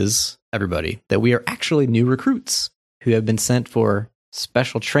convinces everybody that we are actually new recruits who have been sent for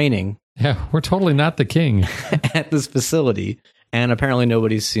special training. Yeah, we're totally not the king. At this facility, and apparently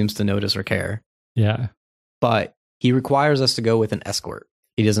nobody seems to notice or care. Yeah. But he requires us to go with an escort.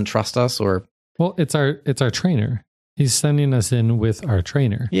 He doesn't trust us, or well, it's our trainer. He's sending us in with our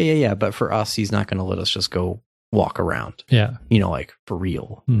trainer. Yeah. But for us, he's not going to let us just go walk around. Yeah. Like for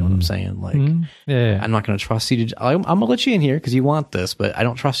real. You know what I'm saying? Like, yeah. I'm not going to trust you to. I'm going to let you in here because you want this, but I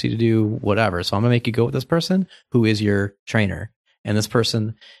don't trust you to do whatever. So I'm going to make you go with this person who is your trainer, and this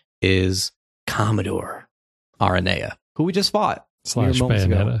person is Commodore Aranea, who we just fought /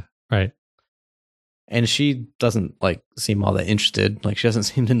 Bayonetta. Right. And she doesn't seem all that interested. Like, she doesn't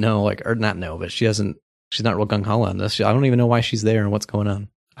seem to know, or not know, but she's not real gung ho on this. I don't even know why she's there and what's going on.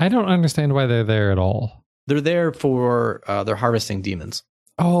 I don't understand why they're there at all. They're there for, they're harvesting demons.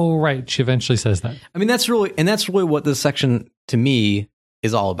 Oh, right. She eventually says that. I mean, that's really what this section to me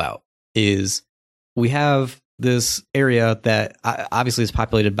is all about, is we have this area that obviously is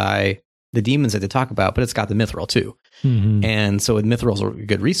populated by the demons that they talk about, but it's got the mithril too. Mm-hmm. And so mithril is a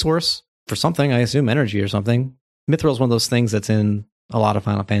good resource for something, I assume energy or something. Mithril is one of those things that's in a lot of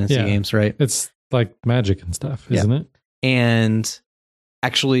Final Fantasy games, right? It's like magic and stuff, isn't it? And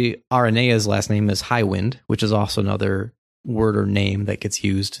actually, Aranea's last name is Highwind, which is also another word or name that gets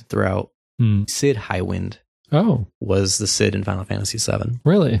used throughout. Cid Highwind was the Cid in Final Fantasy VII.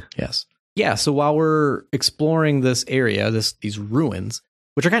 Really? Yes. Yeah, so while we're exploring this area, these ruins,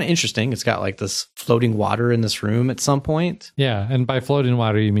 which are kind of interesting, it's got this floating water in this room at some point. Yeah, and by floating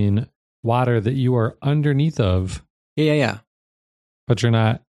water, you mean water that you are underneath of. Yeah. But you're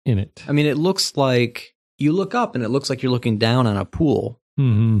not in it. I mean, it looks like you look up and it looks like you're looking down on a pool.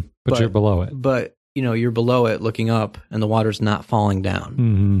 Mm-hmm. But you're below it. But, you're below it looking up and the water's not falling down.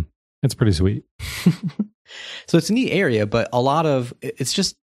 Mm-hmm. It's pretty sweet. So it's a neat area, but it's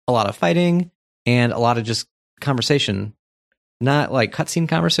just a lot of fighting and a lot of just conversation. Not like cutscene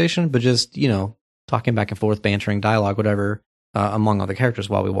conversation, but just, talking back and forth, bantering, dialogue, whatever, among other characters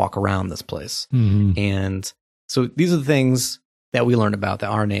while we walk around this place. Mm-hmm. And so these are the things that we learn about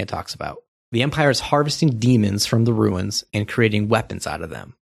that Aranea talks about. The Empire is harvesting demons from the ruins and creating weapons out of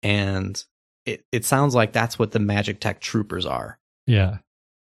them. And it sounds like that's what the magic tech troopers are. Yeah.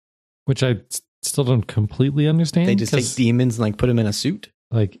 Which I still don't completely understand. They just take demons and put them in a suit?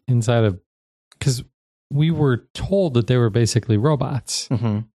 Inside of... Because we were told that they were basically robots,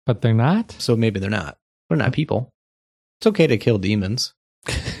 but they're not. So maybe they're not. They're not people. It's okay to kill demons.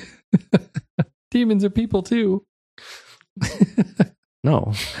 Demons are people too.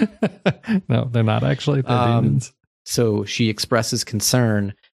 No. No, they're not actually. They're demons. So she expresses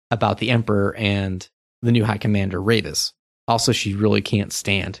concern about the Emperor and the new High Commander, Ravis. Also, she really can't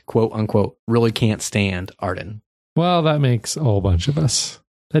stand, quote unquote, really can't stand Arden. Well, that makes a whole bunch of us.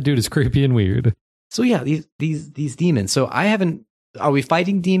 That dude is creepy and weird. So yeah, these demons. So are we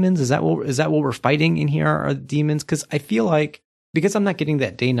fighting demons? Is that what we're fighting in here? Are demons? Because I feel like, because I'm not getting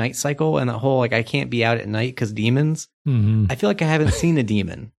that day-night cycle and the whole I can't be out at night because demons. Mm-hmm. I feel like I haven't seen a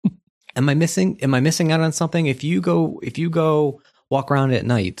demon. Am I missing out on something? If you go walk around at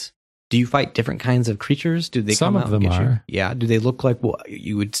night, do you fight different kinds of creatures? Do they Some come of out and them get are. you? Yeah. Do they look like what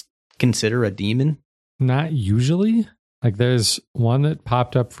you would consider a demon? Not usually. There's one that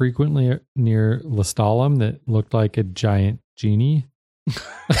popped up frequently near Lestalem that looked like a giant genie.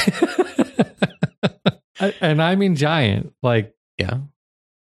 And I mean giant,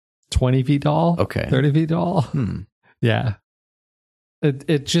 20 feet tall. Okay. 30 feet tall. Yeah.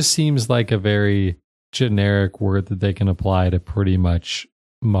 It just seems like a very generic word that they can apply to pretty much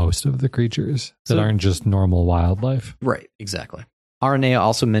most of the creatures that aren't just normal wildlife. Right. Exactly. Aranea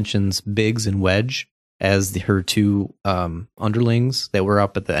also mentions Biggs and Wedge as her two underlings that were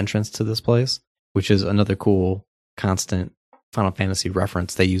up at the entrance to this place, which is another cool constant Final Fantasy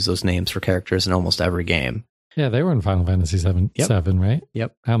reference. They use those names for characters in almost every game. Yeah, they were in Final Fantasy 7, right?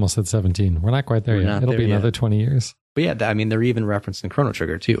 Yep. I almost said 17. We're not quite there yet. It'll be another 20 years. But yeah, they're even referenced in Chrono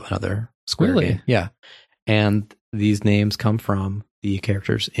Trigger too, another Square game. Yeah. And these names come from the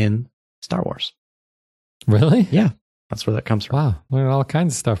characters in Star Wars. Really? Yeah. That's where that comes from. Wow. Learning all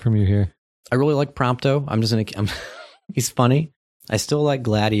kinds of stuff from you here. I really like Prompto. He's funny. I still like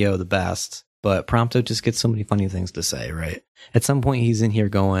Gladio the best, but Prompto just gets so many funny things to say, right? At some point he's in here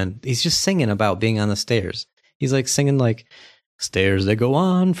he's just singing about being on the stairs. He's singing stairs, they go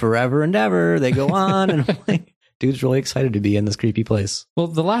on forever and ever. They go on. And I'm like, Dude's really excited to be in this creepy place. Well,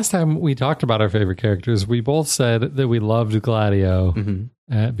 the last time we talked about our favorite characters, we both said that we loved Gladio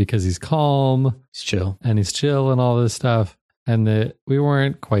because he's calm, he's chill, and all this stuff, and that we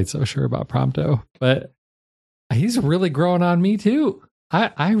weren't quite so sure about Prompto. But he's really growing on me too.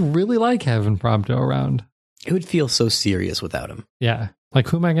 I really like having Prompto around. It would feel so serious without him. Yeah. Like,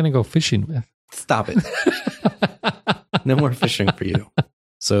 who am I going to go fishing with? Stop it. No more fishing for you.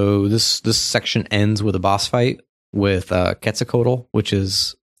 So this section ends with a boss fight with Quetzalcoatl, which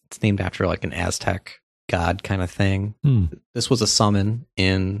is, it's named after like an Aztec god kind of thing. This was a summon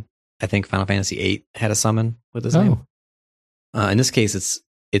in, I think Final Fantasy VIII had a summon with his name. In this case,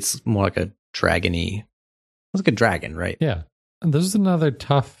 it's more like a dragony. It's like a dragon, right? Yeah. And this is another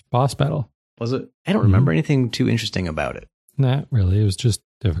tough boss battle. Was it? I don't remember anything too interesting about it. Not really. It was just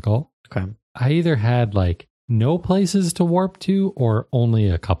difficult. Okay. I either had like no places to warp to or only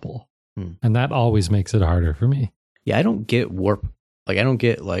a couple. And that always makes it harder for me. Yeah, I don't get warp. Like, I don't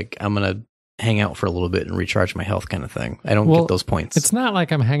get like, I'm going to hang out for a little bit and recharge my health kind of thing. I don't get those points. It's not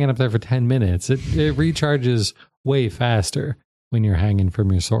like I'm hanging up there for 10 minutes. It recharges way faster when you're hanging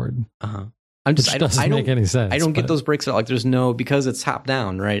from your sword. I'm just, Which doesn't make any sense. I don't get those breaks. Like, there's no, because it's top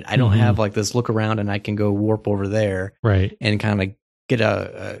down, right? I don't have like this look around and I can go warp over there. Right. And kind of get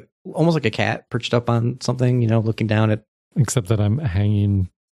almost like a cat perched up on something, looking down at. Except that I'm hanging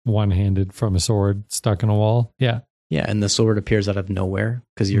one-handed from a sword stuck in a wall. Yeah. Yeah. And the sword appears out of nowhere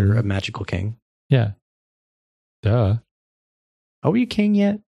because you're a magical king. Yeah. Duh. Are we a king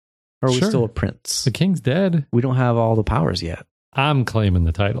yet? Or are we still a prince? The king's dead. We don't have all the powers yet. I'm claiming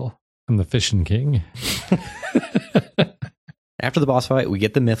the title. I'm the fishing king. After the boss fight, we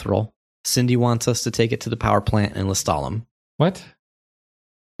get the mithril. Cindy wants us to take it to the power plant in Lestalem. What?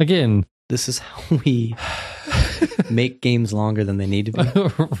 Again. This is how we make games longer than they need to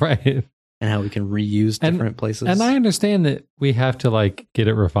be. Right. And how we can reuse different places. And I understand that we have to like get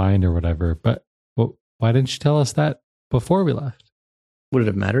it refined or whatever, but why didn't you tell us that before we left? Would it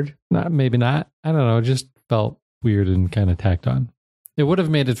have mattered? Maybe not. I don't know. It just felt weird and kind of tacked on. It would have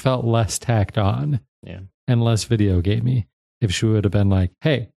made it felt less tacked on and less video gamey if she would have been like,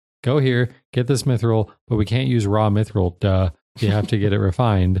 hey, go here, get this mithril, but we can't use raw mithril. Duh. You have to get it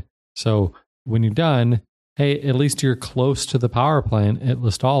refined. So when you're done, hey, at least you're close to the power plant at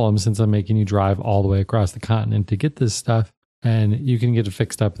Lestalem since I'm making you drive all the way across the continent to get this stuff and you can get it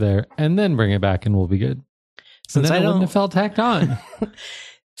fixed up there and then bring it back and we'll be good. Since and then it wouldn't have felt tacked on.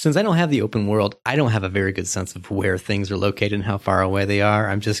 Since I don't have the open world, I don't have a very good sense of where things are located and how far away they are.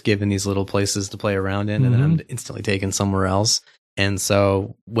 I'm just given these little places to play around in, and then I'm instantly taken somewhere else. And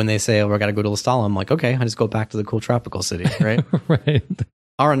so when they say, oh, I got to go to Lestalem, I'm like, okay, I just go back to the cool tropical city, right? Right.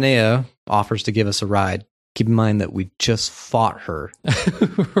 Aranea offers to give us a ride. Keep in mind that we just fought her.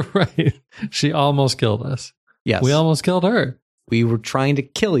 Right. She almost killed us. Yes. We almost killed her. We were trying to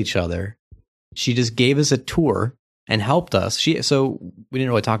kill each other. She just gave us a tour and helped us. So we didn't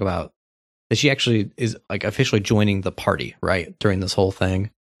really talk about that. She actually is like officially joining the party, right? During this whole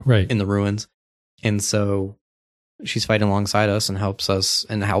thing, right? In the ruins. And so she's fighting alongside us and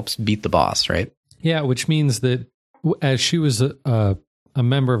helps beat the boss, right? Yeah. Which means that as she was a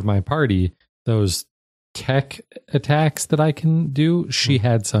member of my party, those tech attacks that I can do, she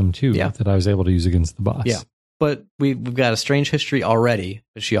had some too that I was able to use against the boss. Yeah. But we've got a strange history already,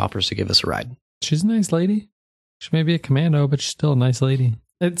 but she offers to give us a ride. She's a nice lady. She may be a commando, but she's still a nice lady.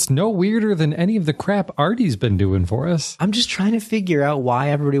 It's no weirder than any of the crap Artie's been doing for us. I'm just trying to figure out why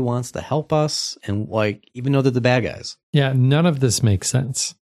everybody wants to help us, and like, even though they're the bad guys. Yeah, none of this makes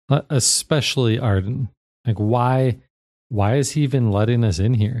sense. Especially Arden. Like, why is he even letting us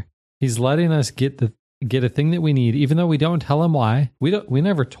in here? He's letting us get a thing that we need, even though we don't tell him why. We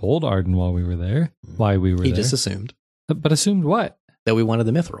never told Arden while we were there why we were there. He just assumed. But assumed what? That we wanted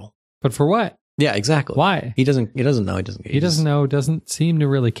the mithril. But for what? Yeah, exactly. Why? He doesn't know. He doesn't know, doesn't seem to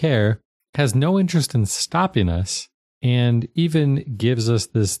really care, has no interest in stopping us, and even gives us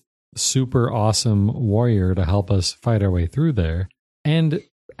this super awesome warrior to help us fight our way through there, and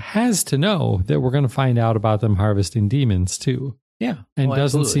has to know that we're going to find out about them harvesting demons too. Yeah. And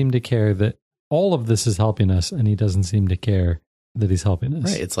doesn't seem to care that all of this is helping us, and he doesn't seem to care that he's helping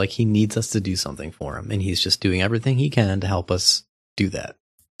us. Right. It's like he needs us to do something for him, and he's just doing everything he can to help us do that.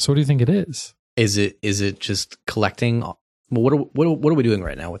 So what do you think it is? Is it just collecting? Well, what are we doing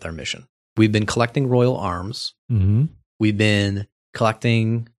right now with our mission? We've been collecting royal arms. Mm-hmm. We've been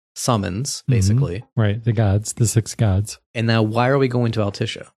collecting summons, basically. Mm-hmm. Right, the gods, the 6 gods. And now, why are we going to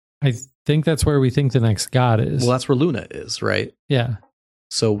Altissia? I think that's where we think the next god is. Well, that's where Luna is, right? Yeah.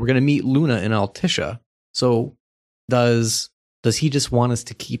 So we're going to meet Luna in Altissia. So does he just want us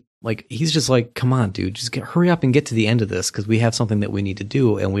to keep Like, he's just like, come on, dude, just hurry up and get to the end of this because we have something that we need to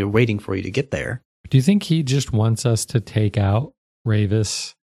do and we're waiting for you to get there. Do you think he just wants us to take out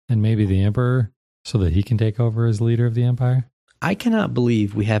Ravis and maybe the Emperor so that he can take over as leader of the Empire? I cannot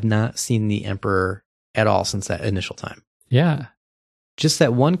believe we have not seen the Emperor at all since that initial time. Yeah. Just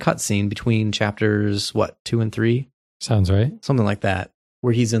that one cutscene between chapters, 2 and 3? Sounds right. Something like that,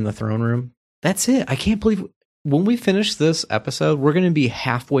 where he's in the throne room. That's it. I can't believe when we finish this episode, we're going to be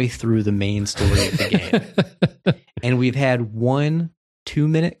halfway through the main story of the game. And we've had 1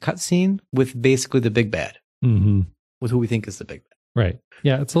 2-minute cutscene with basically the big bad, with who we think is the big bad. Right.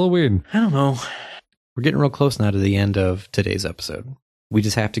 Yeah, it's a little weird. I don't know. We're getting real close now to the end of today's episode. We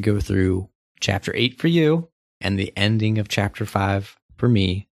just have to go through chapter 8 for you and the ending of chapter 5 for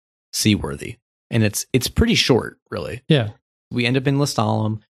me, Seaworthy. And it's pretty short, really. Yeah. We end up in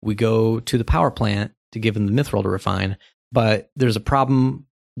Lestallum. We go to the power plant to give them the mithril to refine, but there's a problem.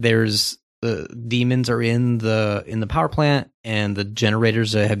 There's the demons are in the power plant, and the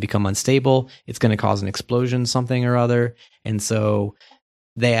generators have become unstable. It's going to cause an explosion, something or other, and so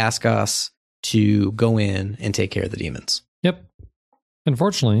they ask us to go in and take care of the demons. Yep.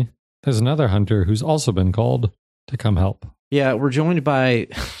 Unfortunately, there's another hunter who's also been called to come help. Yeah, we're joined by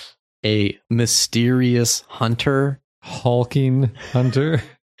a mysterious hunter. Hulking hunter.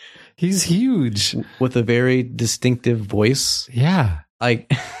 He's huge. With a very distinctive voice. Yeah.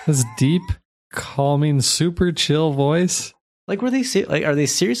 Like this deep, calming, super chill voice. Like, are they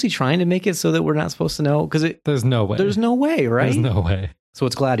seriously trying to make it so that we're not supposed to know? Because there's no way. There's no way, right? There's no way. So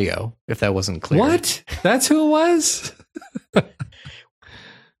it's Gladio, if that wasn't clear. What? That's who it was?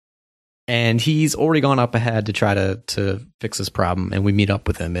 And he's already gone up ahead to try to fix this problem, and we meet up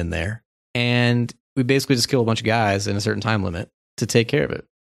with him in there. And we basically just kill a bunch of guys in a certain time limit to take care of it.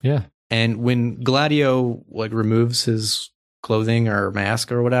 Yeah. And when Gladio removes his clothing or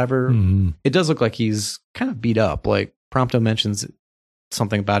mask or whatever, it does look like he's kind of beat up. Like Prompto mentions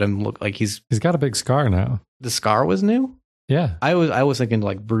something about him look like he's got a big scar now. The scar was new? Yeah. I was thinking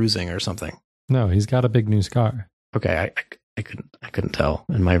like bruising or something. No, he's got a big new scar. Okay, I couldn't tell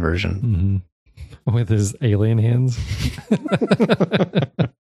in my version. With his alien hands.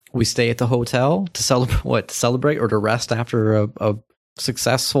 We stay at the hotel to celebrate or to rest after a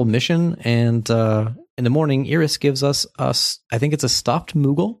successful mission. And in the morning, Iris gives us I think it's a stuffed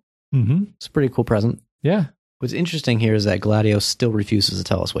Moogle. It's a pretty cool present. Yeah. What's interesting here is that Gladio still refuses to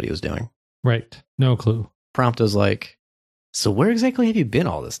tell us what he was doing. Right. No clue. Prompto's like, so where exactly have you been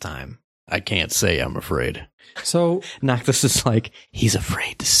all this time? I can't say, I'm afraid. So Noctis is like, he's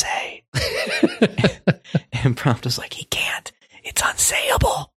afraid to say. And Prompto's like, he can't. It's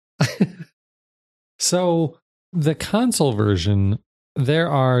unsayable. So the console version, there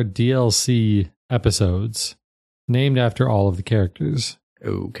are DLC episodes named after all of the characters.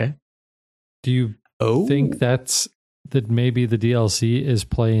 Okay. Do you think that maybe the DLC is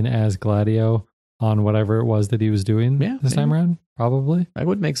playing as Gladio on whatever it was that he was doing this time around? Probably. That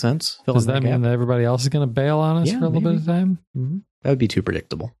would make sense. Does that mean that everybody else is going to bail on us for a little bit of time? That would be too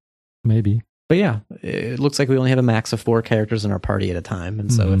predictable. Maybe. But yeah, it looks like we only have a max of 4 characters in our party at a time.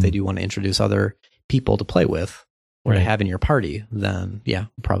 And so if they do want to introduce other people to play with or to have in your party, then yeah,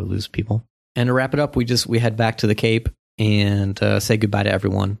 we'll probably lose people. And to wrap it up, we head back to the Cape and say goodbye to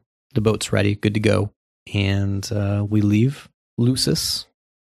everyone. The boat's ready, good to go. And we leave Lucis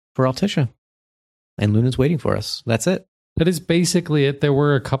for Altissia. And Luna's waiting for us. That's it. That is basically it. There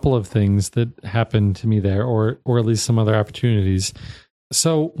were a couple of things that happened to me there, or at least some other opportunities.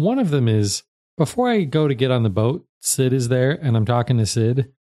 So one of them is, before I go to get on the boat, Sid is there, and I'm talking to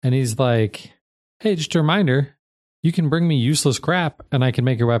Sid, and he's like, hey, just a reminder, you can bring me useless crap, and I can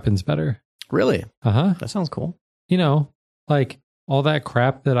make your weapons better. Really? Uh-huh. That sounds cool. You know, like all that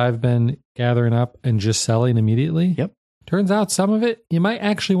crap that I've been gathering up and just selling immediately. Yep. Turns out some of it you might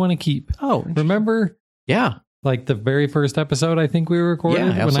actually want to keep. Oh, remember? Yeah. Like the very first episode I think we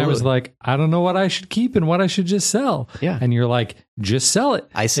recorded when I was like, I don't know what I should keep and what I should just sell. Yeah. And you're like, just sell it.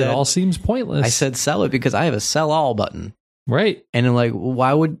 I said, it all seems pointless. I said sell it because I have a sell all button. Right. And then like,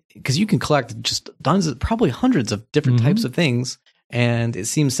 why would, because you can collect just tons probably hundreds of different types of things. And it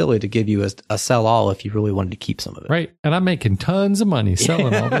seems silly to give you a sell all if you really wanted to keep some of it. Right. And I'm making tons of money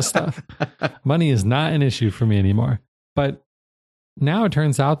selling all this stuff. Money is not an issue for me anymore. But now it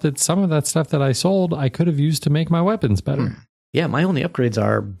turns out that some of that stuff that I sold, I could have used to make my weapons better. Yeah, my only upgrades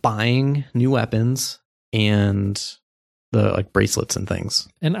are buying new weapons and the like bracelets and things.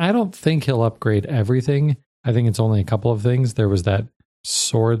 And I don't think he'll upgrade everything. I think it's only a couple of things. There was that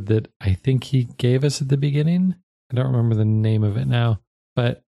sword that I think he gave us at the beginning. I don't remember the name of it now,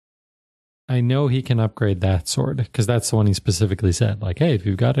 but I know he can upgrade that sword because that's the one he specifically said. Like, hey, if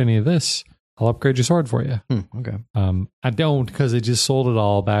you've got any of this, I'll upgrade your sword for you. Okay. I don't because I just sold it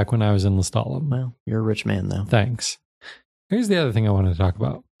all back when I was in Lestalem. Well, you're a rich man now. Thanks. Here's the other thing I wanted to talk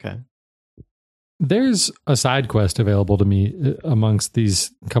about. Okay. There's a side quest available to me amongst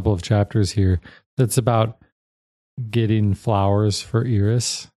these couple of chapters here that's about getting flowers for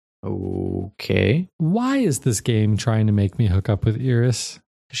Iris. Okay. Why is this game trying to make me hook up with Iris?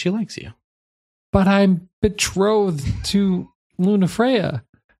 She likes you. But I'm betrothed to Lunafreya,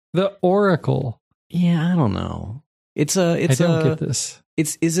 the Oracle. Yeah, I don't know. I don't get this.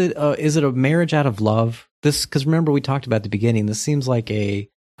 Is it a marriage out of love? This, because remember we talked about at the beginning. This seems like a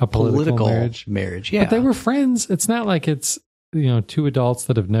political marriage. Yeah, but they were friends. It's not like it's two adults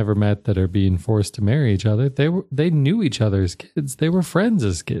that have never met that are being forced to marry each other. They knew each other as kids. They were friends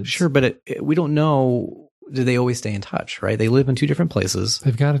as kids. Sure, but we don't know. Do they always stay in touch? Right? They live in two different places.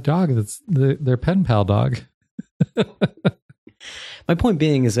 They've got a dog that's their pen pal dog. My point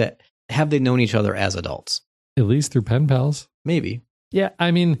being is that have they known each other as adults? At least through pen pals. Maybe. Yeah,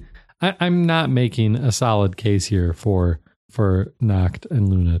 I mean, I'm not making a solid case here for Nacht and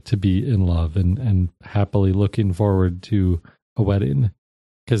Luna to be in love and happily looking forward to a wedding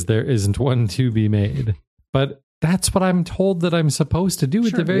because there isn't one to be made. But that's what I'm told that I'm supposed to do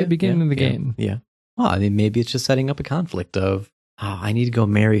at the very beginning of the game. Yeah. Well, I mean, maybe it's just setting up a conflict of, I need to go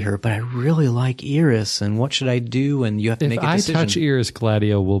marry her, but I really like Iris, and what should I do? And you have to make a decision. If I touch Iris,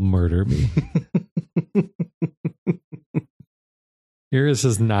 Gladio will murder me. Iris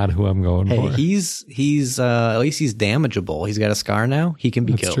is not who I'm going for. He's at least he's damageable. He's got a scar now. He can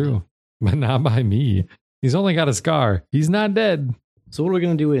be killed. That's true, but not by me. He's only got a scar. He's not dead. So what are we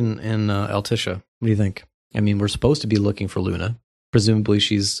going to do in Altissia? What do you think? I mean, we're supposed to be looking for Luna. Presumably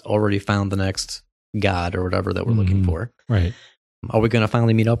she's already found the next god or whatever that we're looking for. Right. Are we going to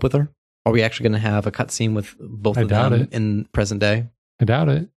finally meet up with her? Are we actually going to have a cutscene with both of them in present day? I doubt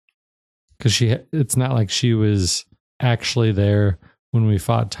it. Because it's not like she was actually there when we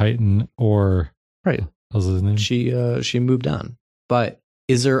fought Titan or... Right. What was his name? She moved on. But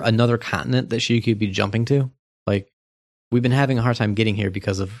is there another continent that she could be jumping to? Like, we've been having a hard time getting here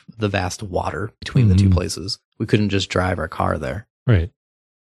because of the vast water between the two places. We couldn't just drive our car there. Right.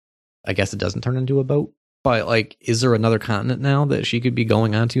 I guess it doesn't turn into a boat. But, like, is there another continent now that she could be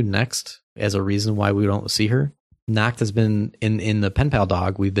going on to next as a reason why we don't see her? Nacht has been in the pen pal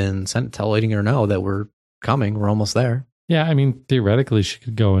dog. We've been letting her know that we're coming. We're almost there. Yeah, I mean, theoretically, she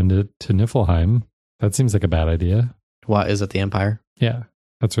could go to Niflheim. That seems like a bad idea. What, is it the Empire? Yeah,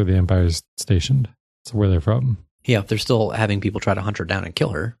 that's where the Empire's stationed. That's where they're from. Yeah, if they're still having people try to hunt her down and kill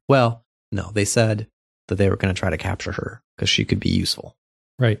her. Well, no, they said that they were going to try to capture her because she could be useful.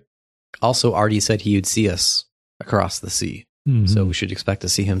 Right. Also, Artie said he would see us across the sea. So we should expect to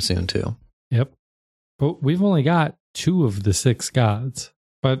see him soon, too. Yep. But we've only got 2 of the 6 gods.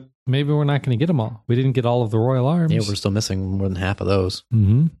 But maybe we're not going to get them all. We didn't get all of the royal arms. Yeah, we're still missing more than half of those.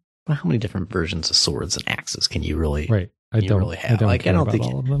 Mm-hmm. But how many different versions of swords and axes can you really, I don't really have? I don't think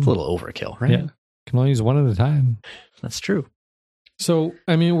all of them. It's a little overkill, right? Yeah. Can only use one at a time. That's true. So,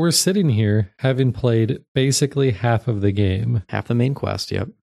 I mean, we're sitting here having played basically half of the game. Half the main quest, yep.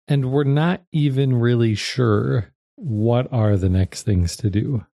 And we're not even really sure what are the next things to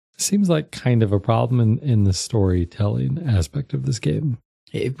do. Seems like kind of a problem in the storytelling aspect of this game.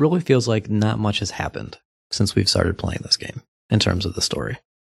 It really feels like not much has happened since we've started playing this game in terms of the story.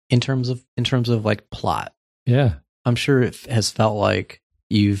 In terms of like plot. Yeah. I'm sure it has felt like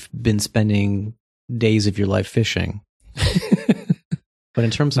you've been spending days of your life fishing. But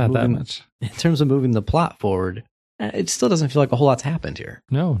in terms of moving the plot forward, it still doesn't feel like a whole lot's happened here.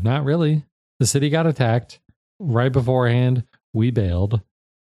 No, not really. The city got attacked right beforehand. We bailed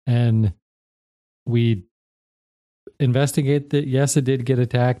and we investigate that. Yes, it did get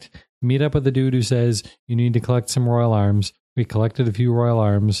attacked. Meet up with the dude who says you need to collect some royal arms. We collected a few royal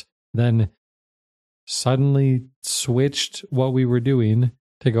arms, then suddenly switched what we were doing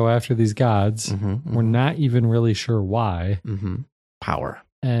to go after these gods. We're not even really sure why. Power.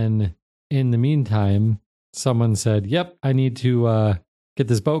 And in the meantime, someone said, yep, I need to get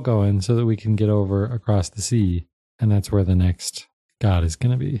this boat going so that we can get over across the sea. And that's where the next god is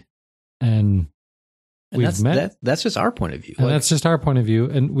going to be. And that's just our point of view. And that's just our point of view.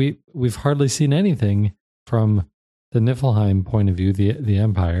 And we've hardly seen anything from the Niflheim point of view, the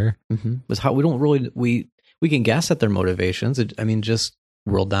Empire. But how we don't really, we can guess at their motivations. Just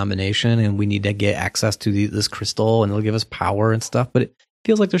world domination, and we need to get access to this crystal, and it'll give us power and stuff. But it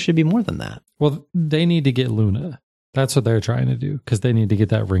feels like there should be more than that. Well, they need to get Luna. That's what they're trying to do, because they need to get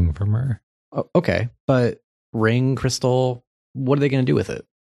that ring from her. Okay, but ring, crystal, what are they going to do with it?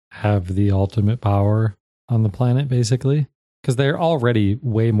 have the ultimate power on the planet, basically, because they're already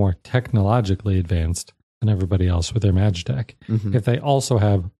way more technologically advanced than everybody else with their Magitech. Mhm. If they also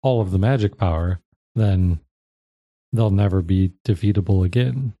have all of the magic power, then they'll never be defeatable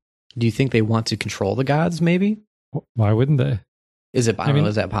again. Do you think they want to control the gods, maybe? Why wouldn't they? Is it, I don't know,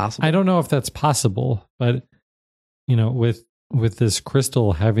 is that possible? I don't know if that's possible, but with this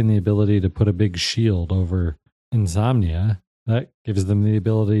crystal having the ability to put a big shield over Insomnia, that gives them the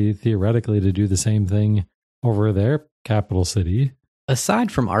ability theoretically to do the same thing over their capital city.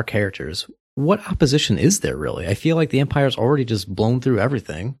 Aside from our characters, what opposition is there really? I feel like the Empire's already just blown through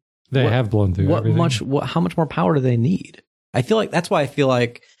everything. They have blown through everything. How much more power do they need? I feel like that's why I feel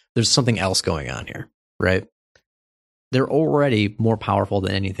like there's something else going on here, right? They're already more powerful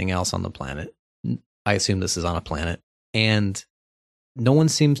than anything else on the planet. I assume this is on a planet. And no one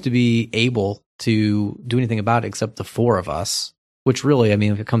seems to be able to do anything about it except the four of us, which really, I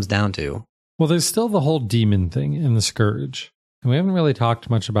mean, if it comes down to. Well, there's still the whole demon thing in the Scourge. And we haven't really talked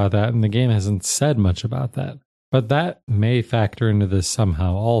much about that, and the game hasn't said much about that. But that may factor into this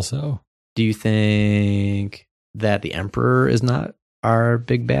somehow also. Do you think that the Emperor is not our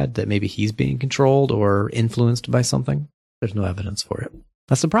big bad, that maybe he's being controlled or influenced by something? There's no evidence for it.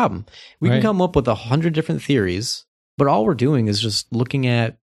 That's the problem. We can come up with 100 different theories, but all we're doing is just looking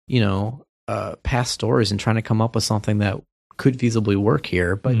at, past stories and trying to come up with something that could feasibly work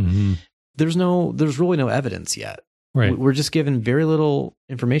here. But there's really no evidence yet. Right. We're just given very little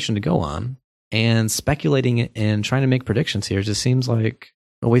information to go on, and speculating and trying to make predictions here just seems like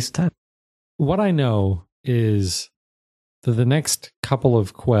a waste of time. What I know is that the next couple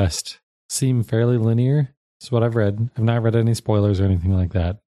of quests seem fairly linear. That's what I've read. I've not read any spoilers or anything like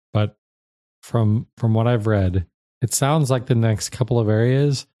that. But from what I've read, it sounds like the next couple of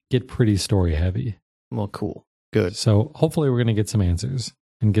areas get pretty story heavy. Well, cool. Good. So hopefully we're going to get some answers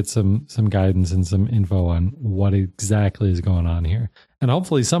and get some guidance and some info on what exactly is going on here. And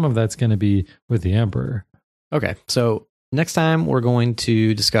hopefully some of that's going to be with the Emperor. Okay, so next time we're going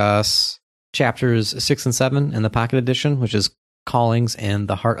to discuss chapters 6 and 7 in the Pocket Edition, which is Callings and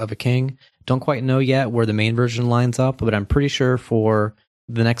the Heart of a King. Don't quite know yet where the main version lines up, but I'm pretty sure for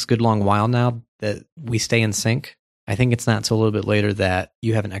the next good long while now that we stay in sync. I think it's not until a little bit later that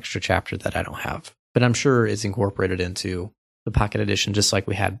you have an extra chapter that I don't have, but I'm sure it's incorporated into the Pocket Edition, just like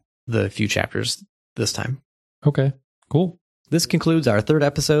we had the few chapters this time. Okay, cool. This concludes our third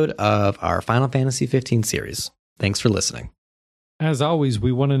episode of our Final Fantasy 15 series. Thanks for listening. As always,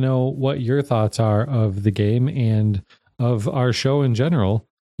 we want to know what your thoughts are of the game and of our show in general.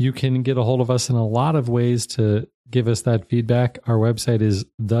 You can get a hold of us in a lot of ways to give us that feedback. Our website is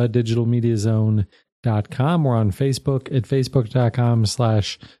thedigitalmediazone.com. We're on Facebook at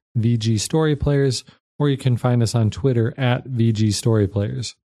facebook.com/VGStoryPlayers, or you can find us on Twitter at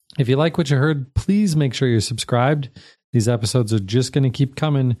VGStoryPlayers. If you like what you heard, please make sure you're subscribed. These episodes are just going to keep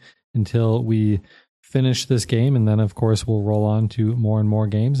coming until we finish this game, and then, of course, we'll roll on to more and more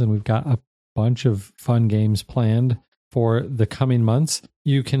games, and we've got a bunch of fun games planned for the coming months.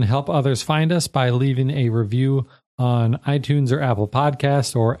 You can help others find us by leaving a review on iTunes or Apple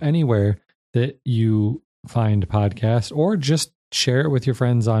Podcasts or anywhere that you find podcasts, or just share it with your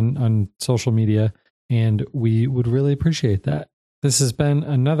friends on social media, and we would really appreciate that. This has been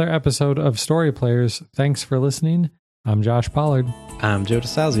another episode of Story Players. Thanks for listening. I'm Josh Pollard. I'm Joe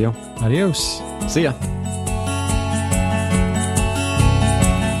DeSalzio. Adios. See ya.